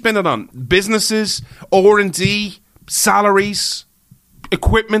 whatever you spend it on, businesses, R&D, salaries,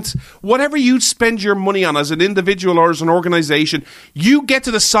 equipment, whatever you spend your money on as an individual or as an organization, you get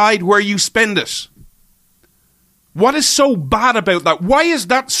to decide where you spend it. What is so bad about that? Why is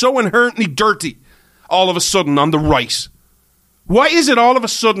that so inherently dirty all of a sudden on the right? Why is it all of a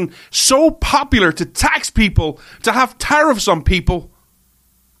sudden so popular to tax people, to have tariffs on people,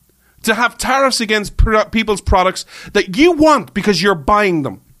 to have tariffs against people's products that you want because you're buying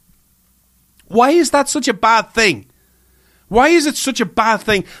them? Why is that such a bad thing? Why is it such a bad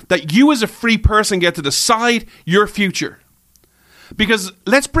thing that you as a free person get to decide your future? Because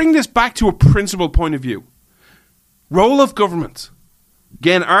let's bring this back to a principled point of view. Role of government.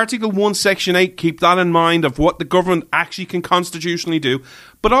 Again, Article 1, Section 8, keep that in mind of what the government actually can constitutionally do,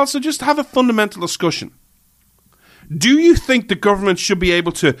 but also just have a fundamental discussion. Do you think the government should be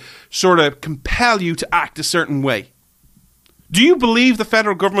able to sort of compel you to act a certain way? Do you believe the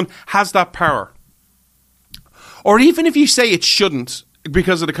federal government has that power? Or even if you say it shouldn't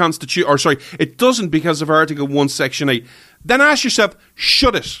because of the Constitution, or sorry, it doesn't because of Article 1, Section 8, then ask yourself,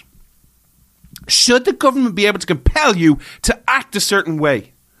 should it? Should the government be able to compel you to act a certain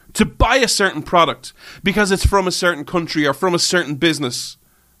way, to buy a certain product because it's from a certain country or from a certain business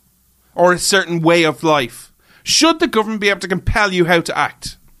or a certain way of life? Should the government be able to compel you how to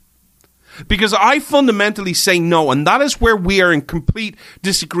act? Because I fundamentally say no, and that is where we are in complete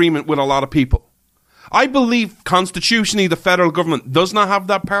disagreement with a lot of people. I believe constitutionally the federal government does not have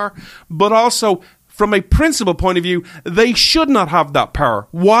that power, but also from a principle point of view, they should not have that power.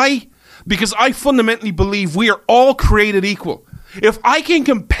 Why? Because I fundamentally believe we are all created equal. If I can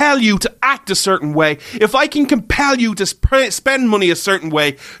compel you to act a certain way, if I can compel you to spend money a certain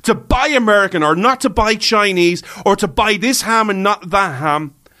way, to buy American or not to buy Chinese, or to buy this ham and not that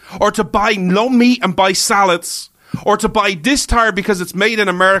ham, or to buy no meat and buy salads, or to buy this tire because it's made in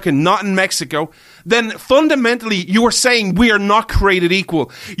America, not in Mexico, then fundamentally you are saying we are not created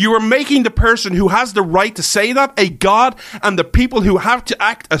equal. You are making the person who has the right to say that a god, and the people who have to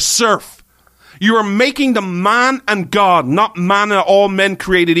act a serf. You are making them man and God, not man and all men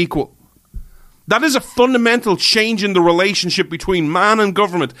created equal. That is a fundamental change in the relationship between man and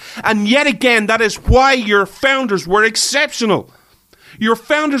government. And yet again, that is why your founders were exceptional. Your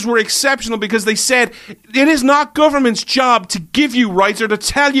founders were exceptional because they said it is not government's job to give you rights or to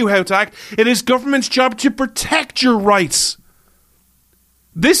tell you how to act. It is government's job to protect your rights.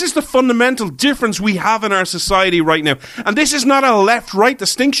 This is the fundamental difference we have in our society right now. And this is not a left-right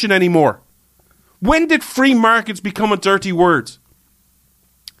distinction anymore. When did free markets become a dirty word?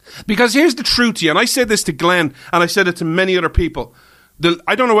 Because here's the truth to you, and I said this to Glenn, and I said it to many other people.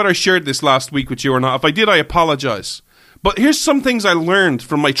 I don't know whether I shared this last week with you or not. If I did, I apologize. But here's some things I learned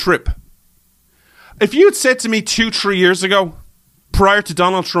from my trip. If you had said to me 2-3 years ago, prior to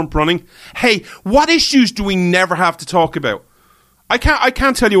Donald Trump running, hey, what issues do we never have to talk about? I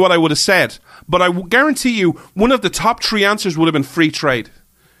can't tell you what I would have said, but I guarantee you one of the top 3 answers would have been free trade.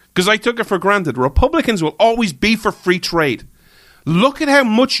 Because I took it for granted. Republicans will always be for free trade. Look at how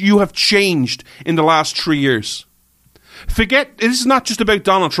much you have changed in the last 3 years. Forget, this is not just about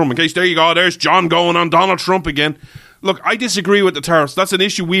Donald Trump. In case, there you go, there's John going on Donald Trump again. Look, I disagree with the tariffs. That's an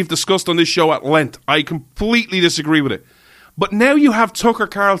issue we've discussed on this show at length. I completely disagree with it. But now you have Tucker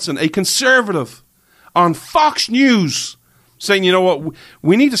Carlson, a conservative, on Fox News, saying, you know what,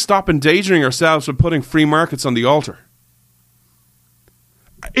 we need to stop endangering ourselves with putting free markets on the altar.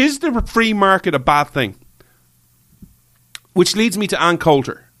 Is the free market a bad thing? Which leads me to Ann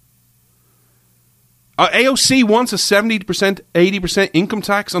Coulter. AOC wants a 70%, 80% income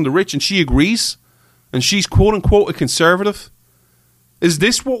tax on the rich, and she agrees. And she's quote-unquote a conservative. Is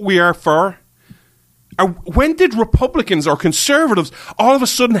this what we are for? When did Republicans or conservatives all of a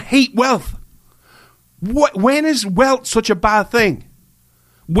sudden hate wealth? When is wealth such a bad thing?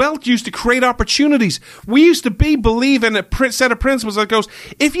 Wealth used to create opportunities. We used to believe in a set of principles that goes,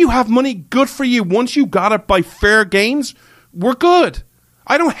 if you have money, good for you. Once you got it by fair gains, we're good.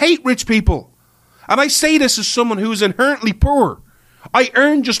 I don't hate rich people. And I say this as someone who's inherently poor. I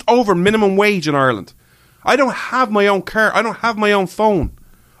earn just over minimum wage in Ireland. I don't have my own car. I don't have my own phone.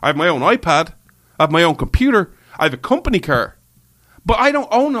 I have my own iPad. I have my own computer. I have a company car. But I don't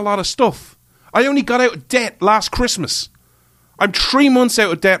own a lot of stuff. I only got out of debt last Christmas. I'm 3 months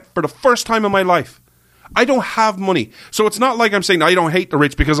out of debt for the first time in my life. I don't have money. So it's not like I'm saying I don't hate the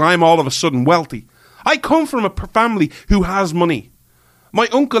rich because I'm all of a sudden wealthy. I come from a family who has money. My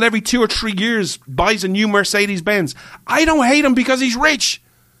uncle every 2 or 3 years buys a new Mercedes-Benz. I don't hate him because he's rich.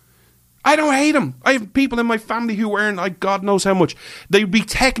 I don't hate him. I have people in my family who earn God knows how much. They'd be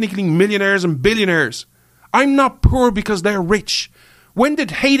technically millionaires and billionaires. I'm not poor because they're rich. When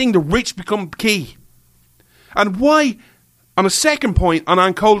did hating the rich become key? And why, on a second point on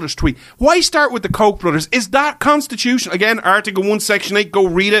Ann Coulter's tweet, why start with the Koch brothers? Is that constitutional? Again, Article 1, Section 8, go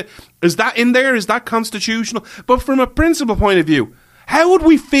read it. Is that in there? Is that constitutional? But from a principle point of view, how would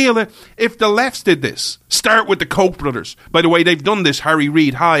we feel if the lefts did this? Start with the Koch brothers. By the way, they've done this. Harry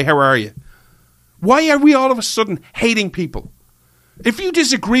Reid, hi, how are you? Why are we all of a sudden hating people? If you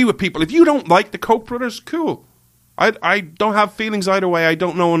disagree with people, if you don't like the Koch brothers, cool. I don't have feelings either way. I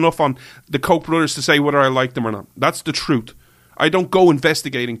don't know enough on the Koch brothers to say whether I like them or not. That's the truth. I don't go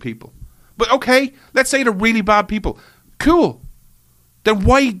investigating people. But okay, let's say they're really bad people. Cool. Then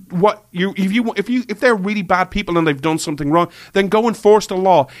if they're really bad people and they've done something wrong, then go enforce the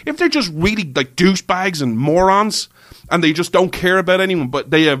law. If they're just really like douchebags and morons and they just don't care about anyone,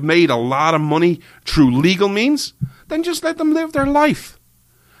 but they have made a lot of money through legal means, then just let them live their life.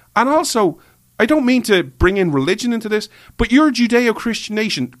 And also, I don't mean to bring in religion into this, but you're a Judeo-Christian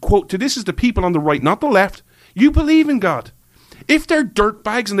nation. Quote, to this is the people on the right, not the left. You believe in God. If they're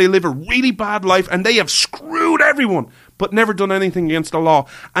dirtbags and they live a really bad life and they have screwed everyone but never done anything against the law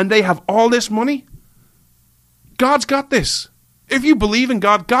and they have all this money, God's got this. If you believe in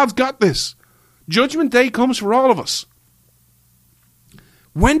God, God's got this. Judgment Day comes for all of us.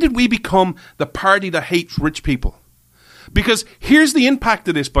 When did we become the party that hates rich people? Because here's the impact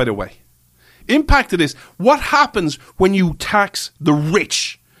of this, by the way. Impact of this. What happens when you tax the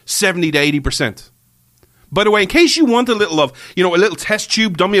rich 70 to 80%? By the way, in case you want a little test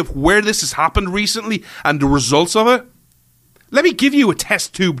tube dummy of where this has happened recently and the results of it, let me give you a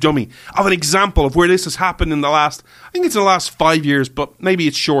test tube dummy of an example of where this has happened in the last 5 years, but maybe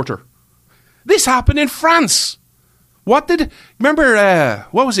it's shorter. This happened in France. What was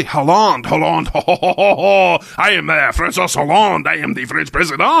it? Hollande. I am François Hollande. I am the French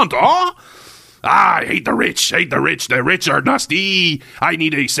president. I hate the rich. The rich are nasty. I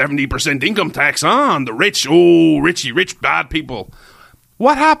need a 70% income tax on the rich. Oh, rich, bad people.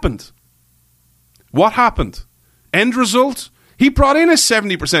 What happened? End result? He brought in a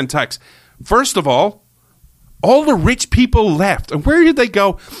 70% tax. First of all the rich people left. And where did they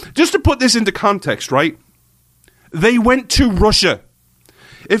go? Just to put this into context, right? They went to Russia.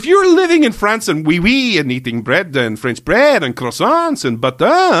 If you're living in France and and eating bread and French bread and croissants and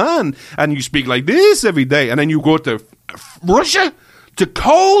baton and you speak like this every day and then you go to Russia, to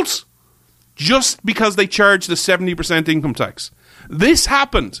Coles, just because they charge the 70% income tax. This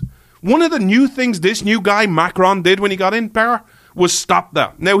happened. One of the new things this new guy Macron did when he got in power was stop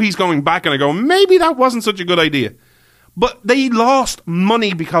that. Now he's going back and I go, maybe that wasn't such a good idea. But they lost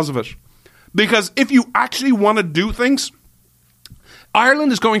money because of it. Because if you actually want to do things,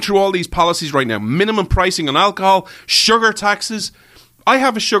 Ireland is going through all these policies right now. Minimum pricing on alcohol, sugar taxes. I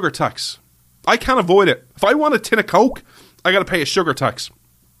have a sugar tax. I can't avoid it. If I want a tin of Coke, I got to pay a sugar tax.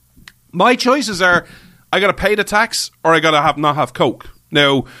 My choices are, I got to pay the tax or I got to not have Coke.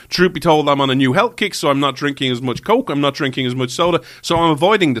 Now, truth be told, I'm on a new health kick, so I'm not drinking as much Coke. I'm not drinking as much soda, so I'm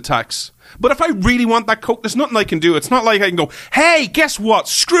avoiding the tax. But if I really want that Coke, there's nothing I can do. It's not like I can go, hey, guess what?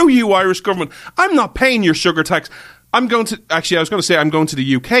 Screw you, Irish government. I'm not paying your sugar tax. I was going to say I'm going to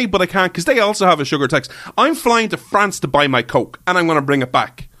the UK, but I can't because they also have a sugar tax. I'm flying to France to buy my Coke, and I'm going to bring it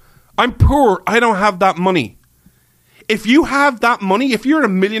back. I'm poor. I don't have that money. If you have that money, if you're a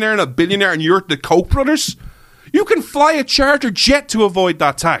millionaire and a billionaire and you're the Koch brothers, you can fly a charter jet to avoid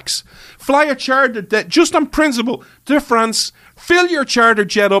that tax. Fly a charter jet just on principle to France, fill your charter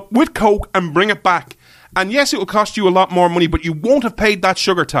jet up with Coke and bring it back. And yes, it will cost you a lot more money, but you won't have paid that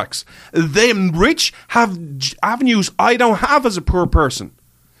sugar tax. Them rich have avenues I don't have as a poor person.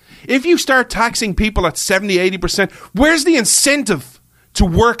 If you start taxing people at 70, 80%, where's the incentive to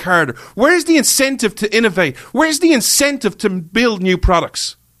work harder? Where's the incentive to innovate? Where's the incentive to build new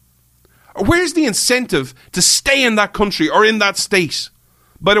products? Where's the incentive to stay in that country or in that state?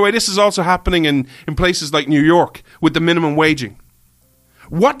 By the way, this is also happening in places like New York with the minimum waging.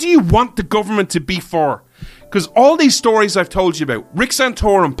 What do you want the government to be for? Because all these stories I've told you about, Rick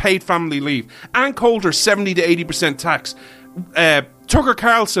Santorum, paid family leave, Ann Coulter, 70 to 80% tax, Tucker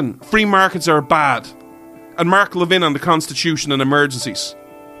Carlson, free markets are bad, and Mark Levin on the Constitution and emergencies.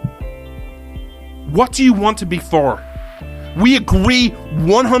 What do you want to be for? We agree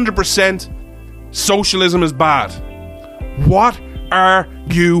 100% socialism is bad. What are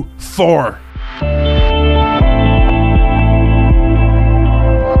you for?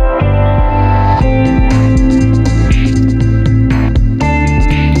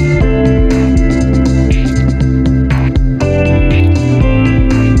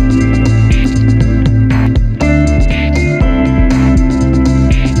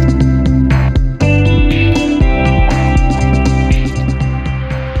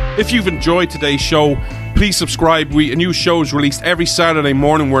 If you've enjoyed today's show, please subscribe. A new show is released every Saturday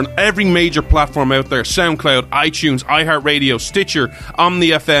morning. We're on every major platform out there: SoundCloud, iTunes, iHeartRadio, Stitcher, Omni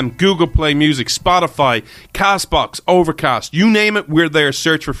FM, Google Play Music, Spotify, Castbox, Overcast. You name it, we're there.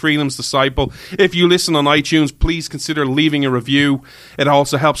 Search for Freedom's Disciple. If you listen on iTunes, please consider leaving a review. It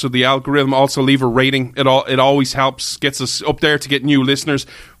also helps with the algorithm. Also leave a rating. It always helps, gets us up there to get new listeners.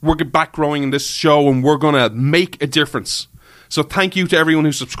 We're back growing in this show, and we're going to make a difference. So thank you to everyone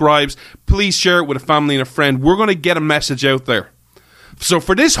who subscribes. Please share it with a family and a friend. We're going to get a message out there. So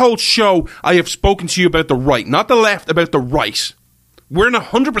for this whole show, I have spoken to you about the right, not the left, about the right. We're in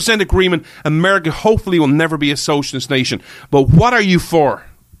 100% agreement. America hopefully will never be a socialist nation. But what are you for?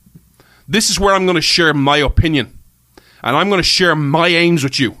 This is where I'm going to share my opinion. And I'm going to share my aims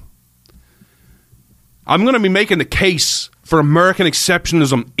with you. I'm going to be making the case for American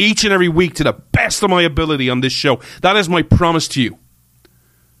exceptionalism each and every week to the best of my ability on this show. That is my promise to you.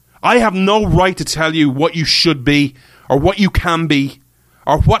 I have no right to tell you what you should be, or what you can be,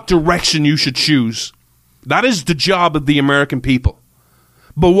 or what direction you should choose. That is the job of the American people.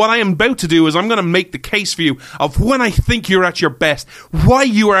 But what I am about to do is I'm going to make the case for you of when I think you're at your best, why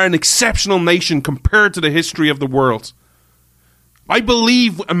you are an exceptional nation compared to the history of the world. I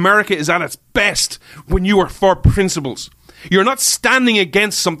believe America is at its best when you are for principles. You're not standing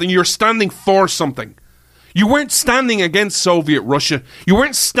against something, you're standing for something. You weren't standing against Soviet Russia. You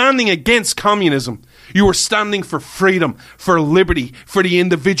weren't standing against communism. You were standing for freedom, for liberty, for the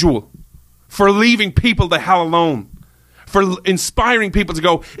individual, for leaving people the hell alone, for inspiring people to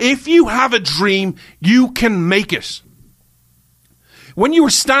go, if you have a dream, you can make it. When you were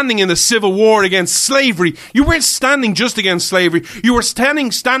standing in the Civil War against slavery, you weren't standing just against slavery. You were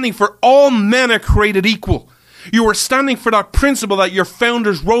standing for all men are created equal. You were standing for that principle that your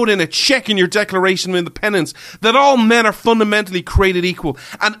founders wrote in a check in your Declaration of Independence, that all men are fundamentally created equal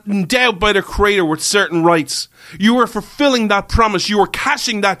and endowed by their Creator with certain rights. You were fulfilling that promise. You were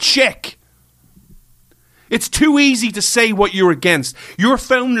cashing that check. It's too easy to say what you're against. Your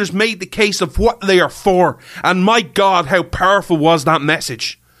founders made the case of what they are for, and my God, how powerful was that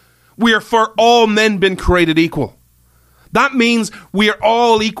message. We are for all men being created equal. That means we are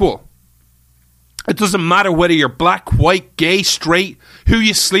all equal. It doesn't matter whether you're black, white, gay, straight, who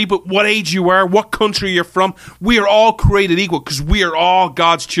you sleep with, what age you are, what country you're from. We are all created equal because we are all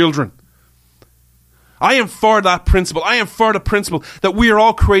God's children. I am for that principle. I am for the principle that we are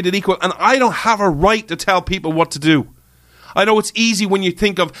all created equal, and I don't have a right to tell people what to do. I know it's easy when you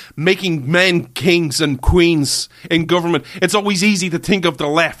think of making men kings and queens in government. It's always easy to think of the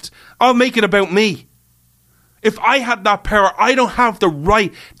left. I'll make it about me. If I had that power, I don't have the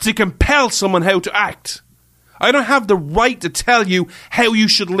right to compel someone how to act. I don't have the right to tell you how you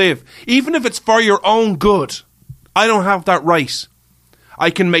should live, even if it's for your own good. I don't have that right.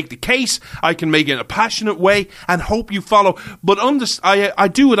 I can make the case, I can make it in a passionate way, and hope you follow. But I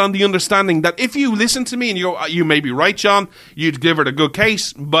do it on the understanding that if you listen to me and you go, you may be right, John, you'd delivered a good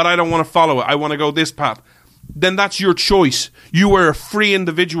case, but I don't want to follow it. I want to go this path. Then that's your choice. You are a free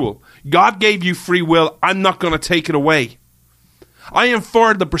individual. God gave you free will. I'm not going to take it away. I am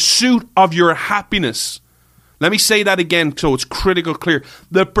for the pursuit of your happiness. Let me say that again so it's critical clear.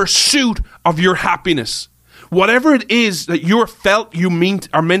 The pursuit of your happiness. Whatever it is that you're felt you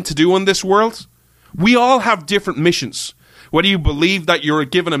are meant to do in this world, we all have different missions. Whether you believe that you're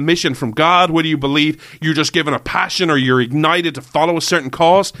given a mission from God, whether you believe you're just given a passion or you're ignited to follow a certain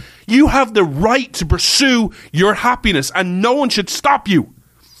cause, you have the right to pursue your happiness, and no one should stop you.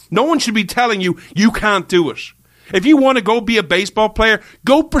 No one should be telling you you can't do it. If you want to go be a baseball player,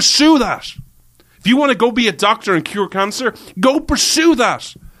 go pursue that. If you want to go be a doctor and cure cancer, go pursue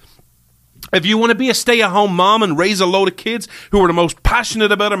that. If you want to be a stay-at-home mom and raise a load of kids who are the most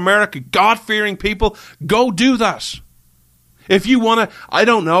passionate about America, God-fearing people, go do that. If you want to, I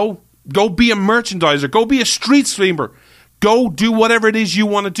don't know, go be a merchandiser, go be a street sweeper, go do whatever it is you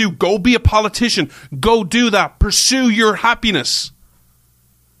want to do, go be a politician, go do that, pursue your happiness.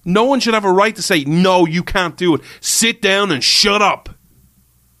 No one should have a right to say, no, you can't do it. Sit down and shut up.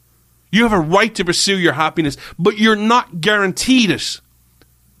 You have a right to pursue your happiness, but you're not guaranteed it.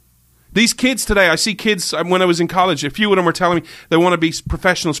 These kids today, I see kids, when I was in college, a few of them were telling me they want to be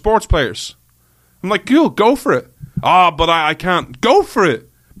professional sports players. I'm like, cool, go for it. But I can't. Go for it.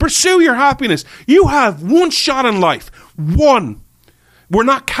 Pursue your happiness. You have one shot in life. One. We're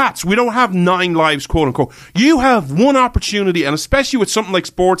not cats. We don't have 9 lives, quote unquote. You have one opportunity, and especially with something like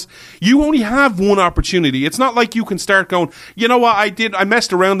sports, you only have one opportunity. It's not like you can start going, you know what, I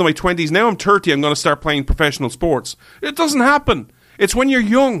messed around in my 20s. Now I'm 30, I'm going to start playing professional sports. It doesn't happen. It's when you're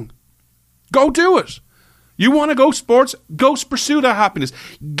young. Go do it. You want to go sports? Go pursue that happiness.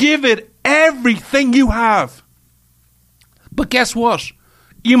 Give it everything you have. But guess what?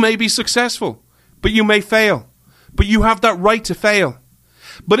 You may be successful, but you may fail. But you have that right to fail.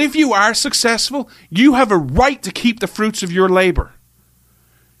 But if you are successful, you have a right to keep the fruits of your labor.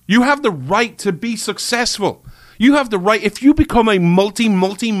 You have the right to be successful. You have the right, if you become a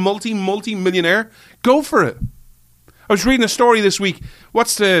multi-millionaire, go for it. I was reading a story this week.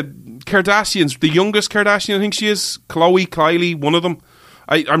 What's the Kardashians? The youngest Kardashian, I think she is. Khloe, Kylie, one of them.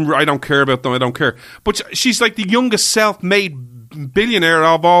 I don't care about them. I don't care. But she's like the youngest self-made billionaire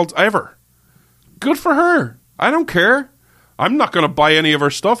of all ever. Good for her. I don't care. I'm not going to buy any of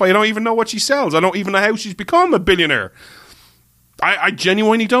her stuff. I don't even know what she sells. I don't even know how she's become a billionaire. I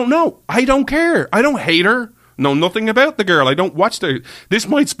genuinely don't know. I don't care. I don't hate her. Know nothing about the girl. I don't watch the. This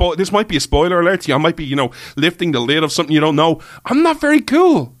might be a spoiler alert to you. I might be, lifting the lid of something you don't know. I'm not very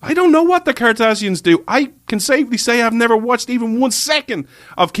cool. I don't know what the Kardashians do. I can safely say I've never watched even 1 second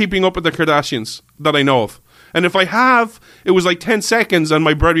of Keeping Up with the Kardashians that I know of. And if I have, it was like 10 seconds, and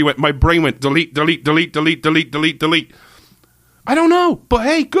my brain went delete, delete, delete, delete, delete, delete, delete. I don't know, but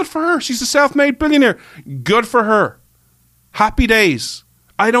hey, good for her. She's a self-made billionaire. Good for her. Happy days.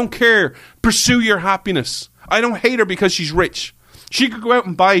 I don't care. Pursue your happiness. I don't hate her because she's rich. She could go out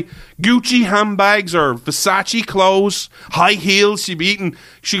and buy Gucci handbags or Versace clothes, high heels. She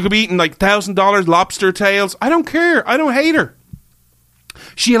could be eating like $1,000 lobster tails. I don't care. I don't hate her.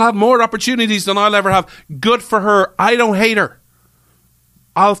 She'll have more opportunities than I'll ever have. Good for her. I don't hate her.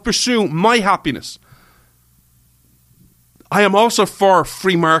 I'll pursue my happiness. I am also for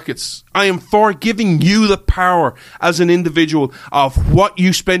free markets. I am for giving you the power as an individual of what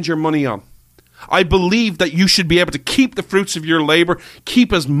you spend your money on. I believe that you should be able to keep the fruits of your labor,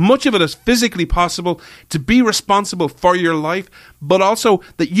 keep as much of it as physically possible, to be responsible for your life, but also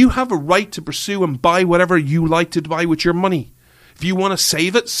that you have a right to pursue and buy whatever you like to buy with your money. If you want to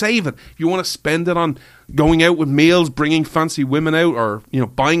save it, save it. If you want to spend it on going out with meals, bringing fancy women out, or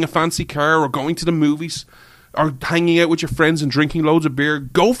buying a fancy car, or going to the movies, or hanging out with your friends and drinking loads of beer,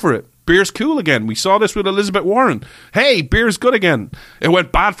 go for it. Beer's cool again. We saw this with Elizabeth Warren. Hey, beer's good again. It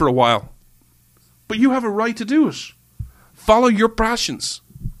went bad for a while. But you have a right to do it. Follow your passions.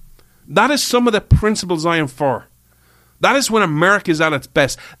 That is some of the principles I am for. That is when America is at its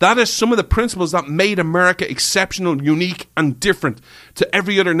best. That is some of the principles that made America exceptional, unique, and different to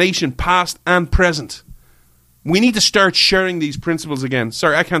every other nation, past and present. We need to start sharing these principles again.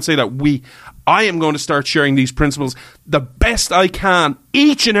 Sorry, I can't say that we. I am going to start sharing these principles the best I can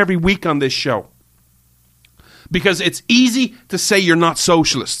each and every week on this show. Because it's easy to say you're not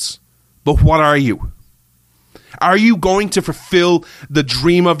socialists. But what are you? Are you going to fulfill the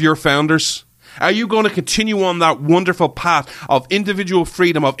dream of your founders? Are you going to continue on that wonderful path of individual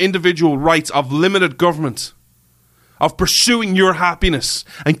freedom, of individual rights, of limited government, of pursuing your happiness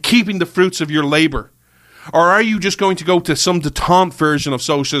and keeping the fruits of your labor? Or are you just going to go to some detente version of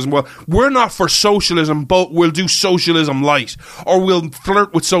socialism? Well, we're not for socialism, but we'll do socialism light. Or we'll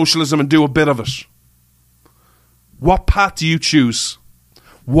flirt with socialism and do a bit of it. What path do you choose?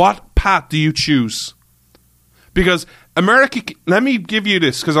 What path do you choose? Because America, let me give you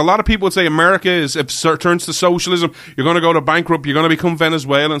this, because a lot of people would say America is, if it turns to socialism, you're going to go to bankrupt, you're going to become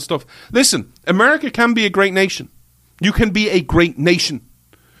Venezuela and stuff. Listen, America can be a great nation. You can be a great nation.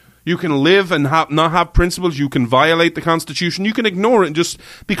 You can live and not have principles. You can violate the Constitution. You can ignore it and just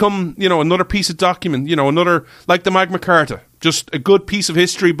become, another piece of document, another, like the Magna Carta. Just a good piece of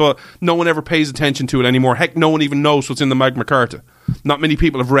history, but no one ever pays attention to it anymore. Heck, no one even knows what's in the Magna Carta. Not many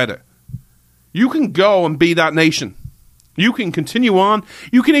people have read it. You can go and be that nation. You can continue on.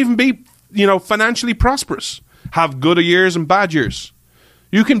 You can even be, financially prosperous. Have good years and bad years.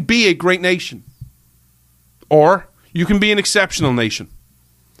 You can be a great nation. Or you can be an exceptional nation.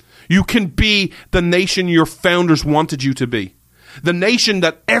 You can be the nation your founders wanted you to be. The nation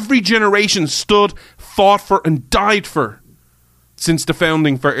that every generation stood, fought for, and died for since the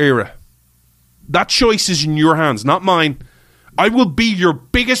founding era. That choice is in your hands, not mine. I will be your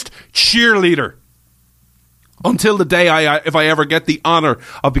biggest cheerleader until the day if I ever get the honor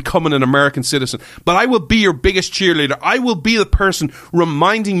of becoming an American citizen. But I will be your biggest cheerleader. I will be the person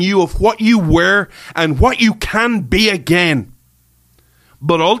reminding you of what you were and what you can be again.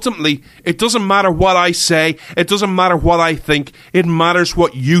 But ultimately, it doesn't matter what I say. It doesn't matter what I think. It matters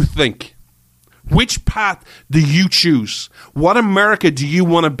what you think. Which path do you choose? What America do you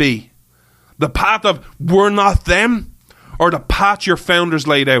want to be? The path of we're not them? Or the path your founders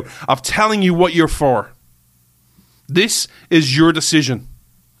laid out of telling you what you're for? This is your decision.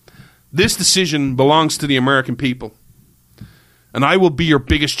 This decision belongs to the American people. And I will be your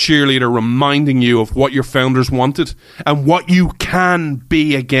biggest cheerleader, reminding you of what your founders wanted and what you can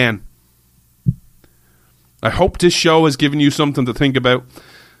be again. I hope this show has given you something to think about.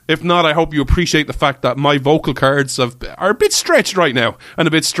 If not, I hope you appreciate the fact that my vocal cords are a bit stretched right now and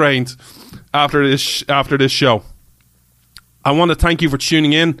a bit strained after this show. I want to thank you for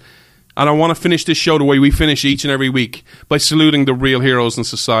tuning in. And I want to finish this show the way we finish each and every week, by saluting the real heroes in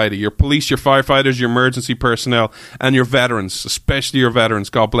society. Your police, your firefighters, your emergency personnel, and your veterans, especially your veterans.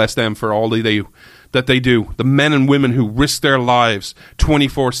 God bless them for all that they do. The men and women who risk their lives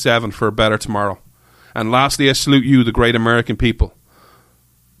 24/7 for a better tomorrow. And lastly, I salute you, the great American people.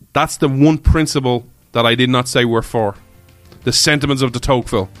 That's the one principle that I did not say we're for. The sentiments of de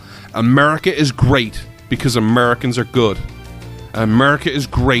Tocqueville. America is great because Americans are good. America is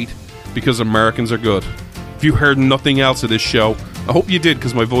great because Americans are good. If you heard nothing else of this show, I hope you did,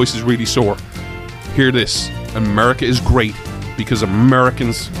 because my voice is really sore. Hear this. America is great because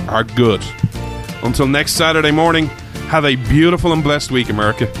Americans are good. Until next Saturday morning, have a beautiful and blessed week,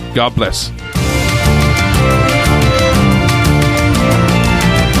 America. God bless.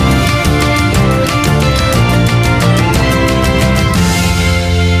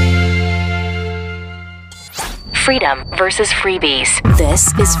 Freedom versus freebies.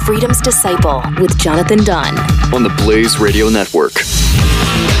 This is Freedom's Disciple with Jonathan Dunn on the Blaze Radio Network.